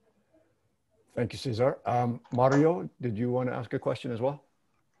 Thank you, Cesar. Mario, did you want to ask a question as well?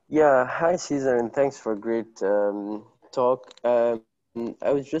 Yeah, hi Cesar, and thanks for a great talk. I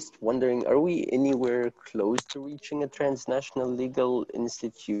was just wondering, are we anywhere close to reaching a transnational legal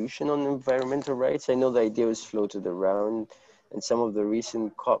institution on environmental rights? I know the idea was floated around in some of the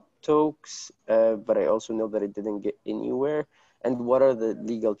recent COP talks, but I also know that it didn't get anywhere. And what are the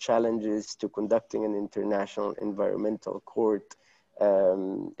legal challenges to conducting an international environmental court?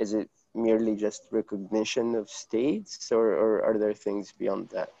 Is it merely just recognition of states, or are there things beyond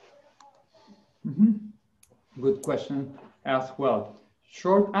that? Mm-hmm. Good question as well.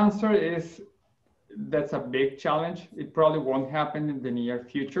 Short answer is that's a big challenge. It probably won't happen in the near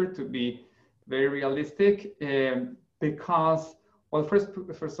future, to be very realistic, because, well,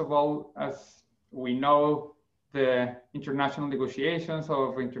 first of all, as we know, the international negotiations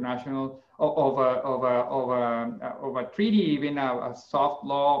of a treaty, even a soft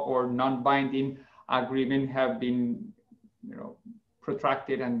law or non-binding agreement, have been,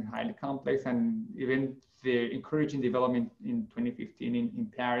 protracted and highly complex, and even the encouraging development in 2015 in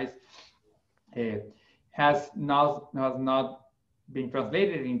Paris has not been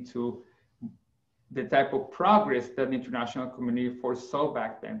translated into the type of progress that the international community foresaw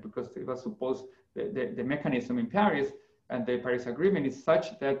back then, because it was supposed, the mechanism in Paris and the Paris Agreement is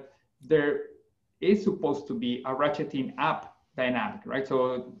such that there is supposed to be a ratcheting up dynamic, right?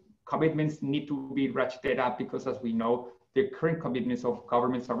 So commitments need to be ratcheted up because, as we know, the current commitments of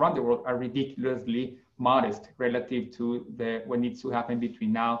governments around the world are ridiculously modest relative to what needs to happen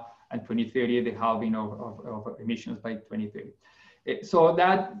between now and 2030, the halving of emissions by 2030. So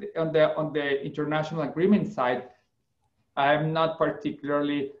that on the international agreement side, I'm not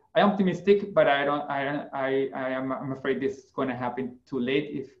particularly, I'm optimistic, but I'm afraid this is going to happen too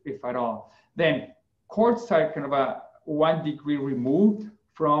late, if at all. Then courts are kind of a 1 degree removed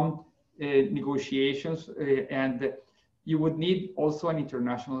from negotiations, and you would need also an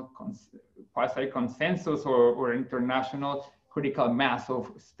international quasi-consensus or international critical mass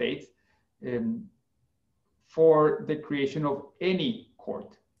of states for the creation of any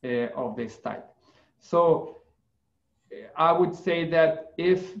court of this type. So I would say that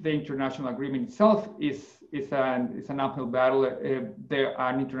if the international agreement itself is an uphill battle,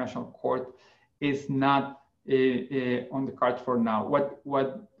 an international court is not on the cards for now.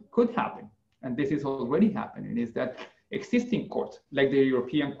 What could happen, and this is already happening, is that existing courts, like the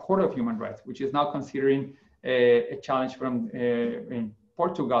European Court of Human Rights, which is now considering a challenge from in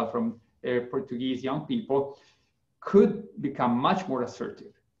Portugal from Portuguese young people, could become much more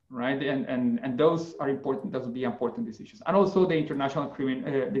assertive, right? And those are important. Those will be important decisions. And also the International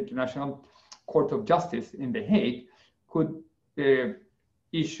Court of Justice in The Hague could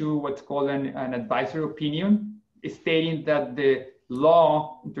issue what's called an advisory opinion, stating that the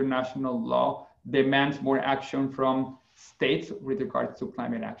law, international law, demands more action from states with regards to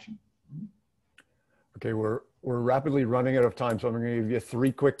climate action. Okay, we're rapidly running out of time, so I'm going to give you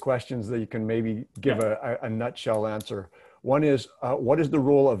 3 quick questions that you can maybe give a nutshell answer. One is, what is the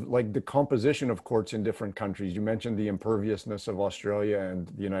role of the composition of courts in different countries? You mentioned the imperviousness of Australia and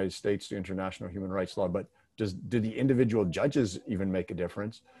the United States to international human rights law, but do the individual judges even make a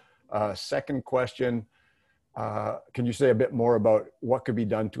difference? Second question, can you say a bit more about what could be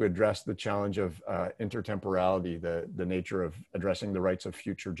done to address the challenge of intertemporality, the nature of addressing the rights of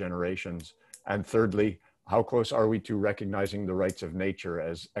future generations? And thirdly, how close are we to recognizing the rights of nature,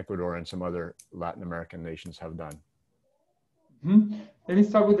 as Ecuador and some other Latin American nations have done? Let me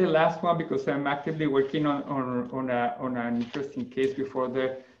start with the last one, because I'm actively working on an interesting case before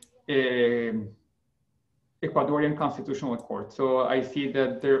the Ecuadorian Constitutional Court. So I see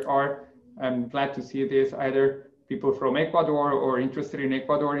that there are, I'm glad to see this, either people from Ecuador or interested in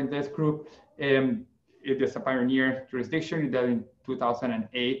Ecuador in this group. It is a pioneer jurisdiction that in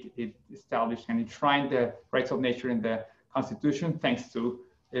 2008, it established and enshrined the rights of nature in the Constitution, thanks to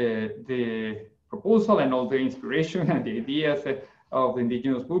the proposal and all the inspiration and the ideas of the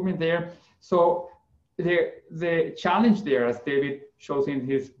indigenous movement there. So the challenge there, as David shows in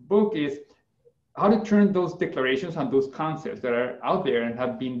his book, is how to turn those declarations and those concepts that are out there and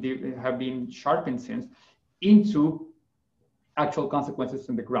have been sharpened since into actual consequences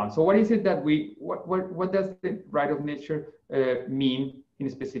on the ground. So what is it that what does the right of nature mean in a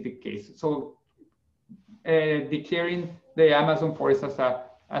specific case? So declaring the Amazon forest as a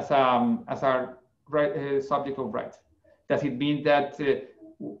subject of rights. Does it mean that,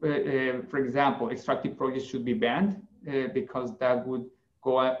 for example, extractive projects should be banned because that would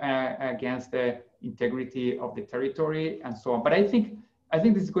go against the integrity of the territory and so on? But I think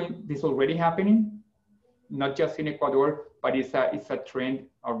this is already happening, not just in Ecuador, but it's a trend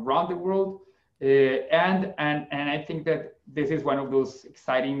around the world. And I think that this is one of those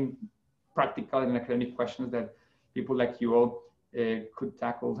exciting practical and academic questions that people like you all could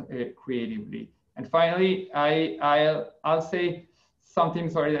tackle creatively. And finally, I'll say something,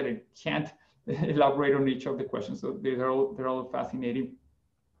 sorry that I can't elaborate on each of the questions. So they're all fascinating.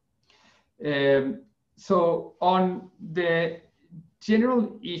 So on the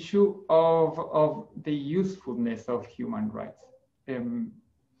general issue of the usefulness of human rights,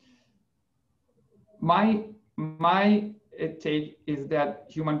 my take is that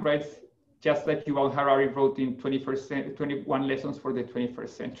human rights, just like Yuval Harari wrote in 21 Lessons for the 21st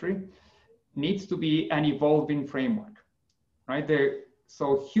Century, needs to be an evolving framework, right?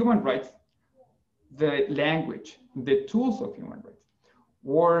 So human rights, the language, the tools of human rights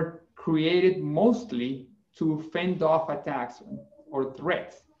were created mostly to fend off attacks or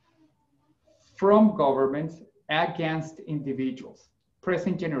threats from governments against individuals,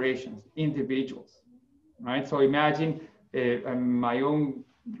 present generations, individuals, right? So imagine my own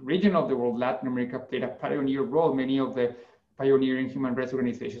region of the world, Latin America, played a pioneer role. Many of the pioneering human rights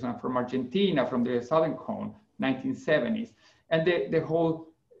organizations are from Argentina, from the Southern Cone, 1970s. And the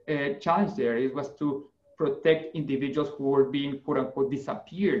whole challenge there was to protect individuals who were being, quote unquote,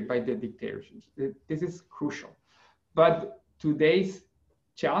 disappeared by the dictatorships. This is crucial. But today's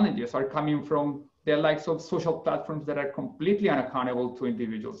challenges are coming from the likes of social platforms that are completely unaccountable to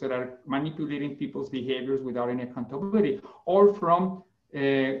individuals, that are manipulating people's behaviors without any accountability, or from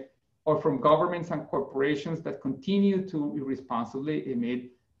governments and corporations that continue to irresponsibly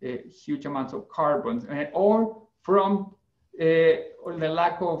emit huge amounts of carbon, or from the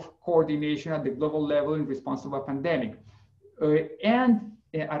lack of coordination at the global level in response to a pandemic. and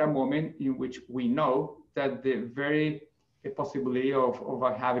at a moment in which we know that the very possibility of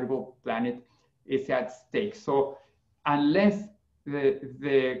a habitable planet is at stake. So unless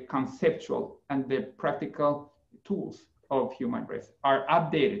the conceptual and the practical tools of human rights are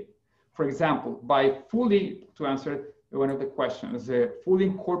updated, for example, by fully, to answer one of the questions, fully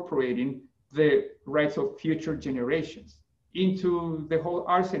incorporating the rights of future generations into the whole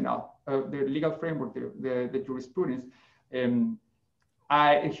arsenal of the legal framework, the jurisprudence,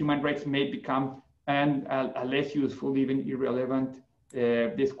 human rights may become a less useful, even irrelevant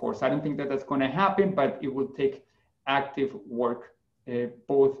discourse. I don't think that that's going to happen, but it will take active work,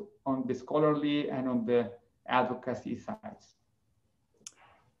 both on the scholarly and on the advocacy sides.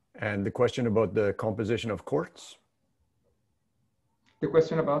 And the question about the composition of courts? The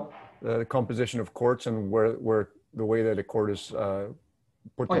question about? The composition of courts and where the way that a court is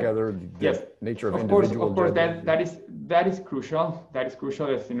put together, the yes. nature of course, individual of course, judges. that is crucial. That is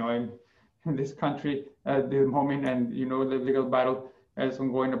crucial, as you know, in this country at the moment, and you know, the legal battle is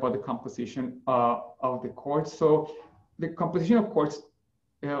ongoing about the composition of the courts. So the composition of courts,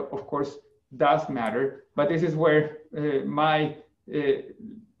 of course, does matter. But this is where my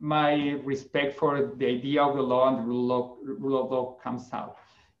respect for the idea of the law and the rule of law comes out.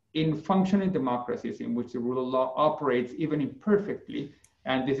 In functioning democracies in which the rule of law operates even imperfectly,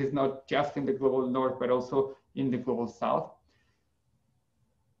 and this is not just in the global north, but also in the global south,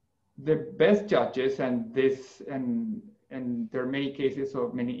 the best judges, and there are many cases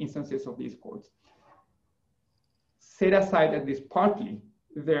of many instances of these courts, set aside at least partly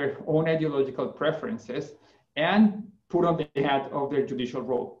their own ideological preferences and put on the hat of their judicial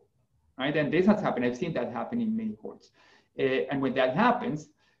role, right? And this has happened. I've seen that happen in many courts. And when that happens,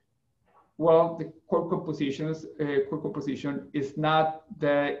 well, the court composition is not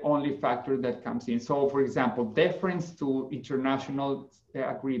the only factor that comes in. So, for example, deference to international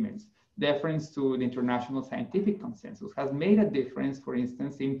agreements, deference to the international scientific consensus has made a difference, for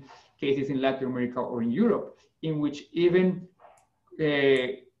instance, in cases in Latin America or in Europe, in which even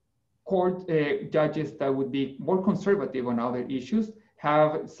court judges that would be more conservative on other issues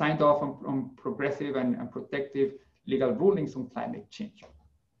have signed off on progressive and protective legal rulings on climate change.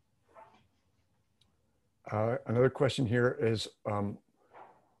 Another question here is,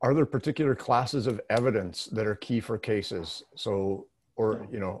 are there particular classes of evidence that are key for cases? So, or,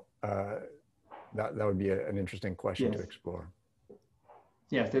 you know, that would be an interesting question to explore.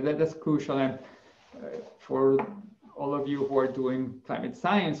 Yes, that's crucial. And for all of you who are doing climate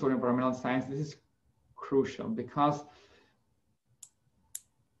science or environmental science, this is crucial because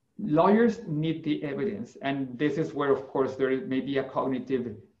lawyers need the evidence. And this is where, of course, there may be a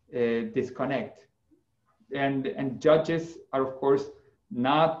cognitive disconnect. And judges are, of course,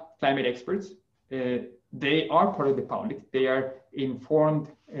 not climate experts. They are part of the public. They are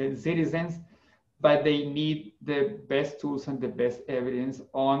informed citizens, but they need the best tools and the best evidence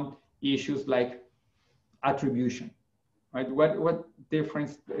on issues like attribution, right? What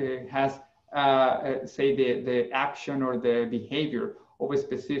difference has, say, the action or the behavior of a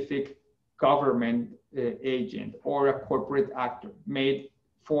specific government agent or a corporate actor made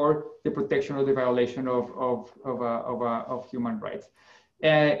for the protection or the violation of human rights.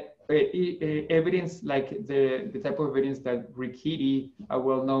 Evidence like the type of evidence that Rikitti, a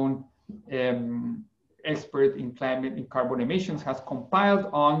well-known expert in carbon emissions, has compiled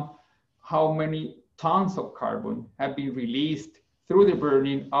on how many tons of carbon have been released through the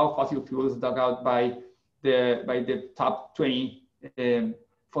burning of fossil fuels dug out by the top 20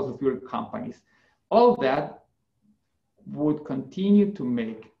 fossil fuel companies. All of that would continue to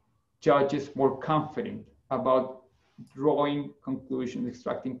make judges more confident about drawing conclusions,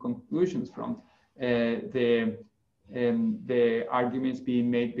 extracting conclusions from the arguments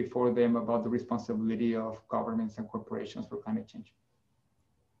being made before them about the responsibility of governments and corporations for climate change.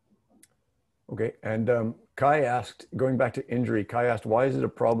 Okay, and Kai asked, going back to injury, Kai asked, why is it a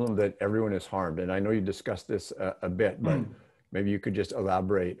problem that everyone is harmed? And I know you discussed this a bit, but maybe you could just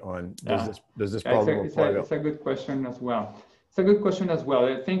elaborate on, does this problem apply? It's a good question as well. It's a good question as well.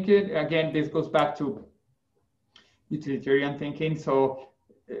 I think, again, this goes back to utilitarian thinking. So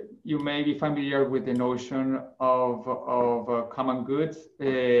you may be familiar with the notion of common goods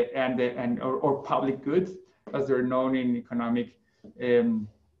or public goods, as they're known in economic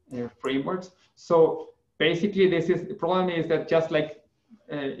frameworks. So basically, the problem is that just like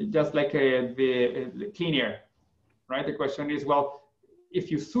the clean air, right? The question is, well, if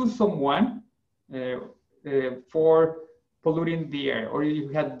you sue someone for polluting the air, or you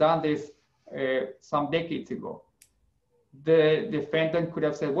had done this some decades ago, the defendant could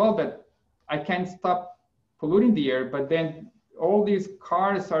have said, well, but I can't stop polluting the air, but then all these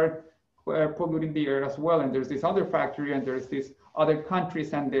cars are polluting the air as well. And there's this other factory, and there's these other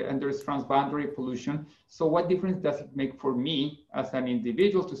countries, and there's transboundary pollution. So what difference does it make for me as an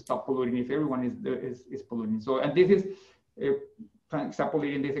individual to stop polluting if everyone is polluting? So, and this is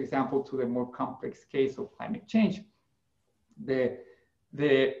extrapolating this example to the more complex case of climate change. The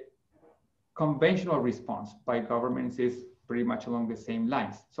conventional response by governments is pretty much along the same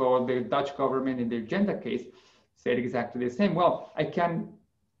lines. So the Dutch government in the agenda case said exactly the same. Well,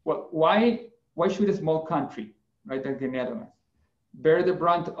 why should a small country, right, like the Netherlands, bear the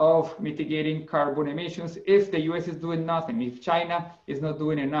brunt of mitigating carbon emissions if the US is doing nothing, if China is not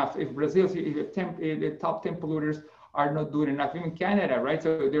doing enough, if Brazil, if the top 10 polluters are not doing enough, even Canada, right?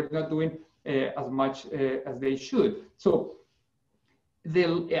 So they're not doing as much as they should. So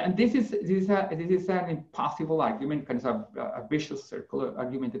and this is an impossible argument, kind of a vicious circle,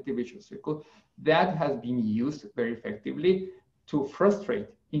 argumentative vicious circle that has been used very effectively to frustrate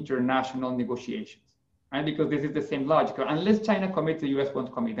international negotiations, right? Because this is the same logic. Unless China commits, the US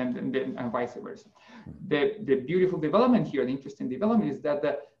won't commit, and vice versa. The beautiful development here, the interesting development, is that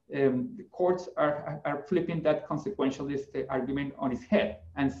the courts are flipping that consequentialist argument on its head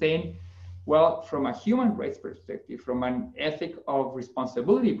and saying, well, from a human rights perspective, from an ethic of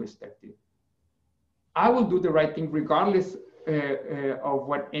responsibility perspective, I will do the right thing regardless of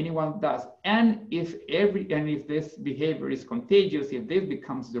what anyone does. And if this behavior is contagious, if this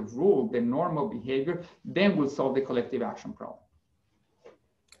becomes the rule, the normal behavior, then we'll solve the collective action problem.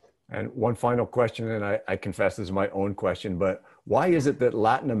 And one final question, and I confess this is my own question, but why is it that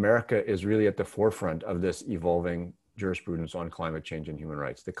Latin America is really at the forefront of this evolving jurisprudence on climate change and human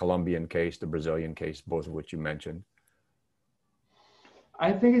rights? The Colombian case, the Brazilian case, both of which you mentioned.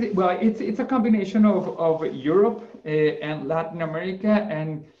 I think, it's a combination of Europe and Latin America.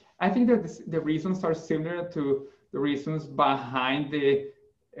 And I think that the reasons are similar to the reasons behind the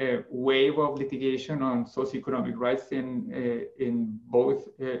wave of litigation on socioeconomic rights in both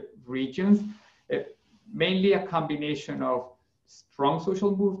regions. Mainly a combination of strong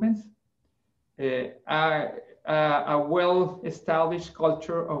social movements, a well-established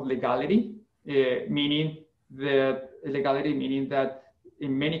culture of legality, meaning that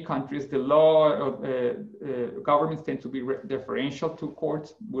in many countries, the law of governments tend to be deferential to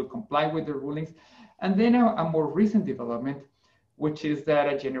courts, will comply with the rulings. And then a more recent development, which is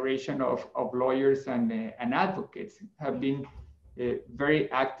that a generation of lawyers and advocates have been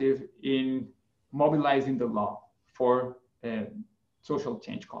very active in mobilizing the law for social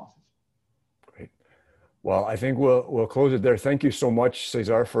change causes. Well, I think we'll close it there. Thank you so much,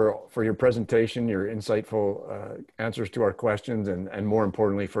 César, for your presentation, your insightful answers to our questions, and more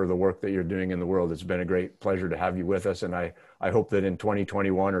importantly, for the work that you're doing in the world. It's been a great pleasure to have you with us, and I hope that in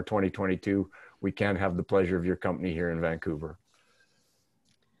 2021 or 2022, we can have the pleasure of your company here in Vancouver.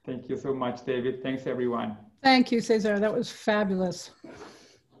 Thank you so much, David. Thanks, everyone. Thank you, César. That was fabulous.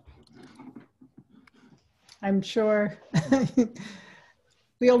 I'm sure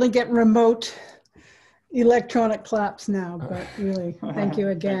we only get remote electronic claps now, but really, thank you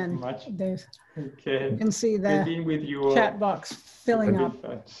again. Thanks so much. Dave. Okay. You can see the with you chat box filling up.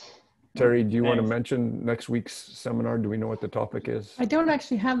 Terry, do you want to mention next week's seminar? Do we know what the topic is? I don't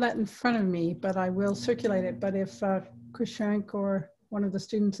actually have that in front of me, but I will circulate it. But if Chris Shank or one of the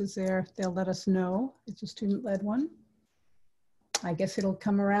students is there, they'll let us know. It's a student-led one. I guess it'll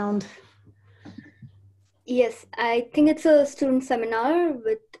come around. Yes, I think it's a student seminar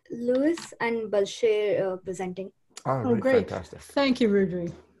with Louis and Balsher presenting. Oh, great. Fantastic. Thank you,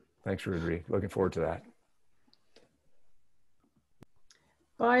 Rudri. Thanks, Rudri. Looking forward to that.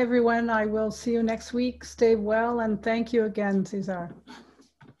 Bye, everyone. I will see you next week. Stay well, and thank you again, César.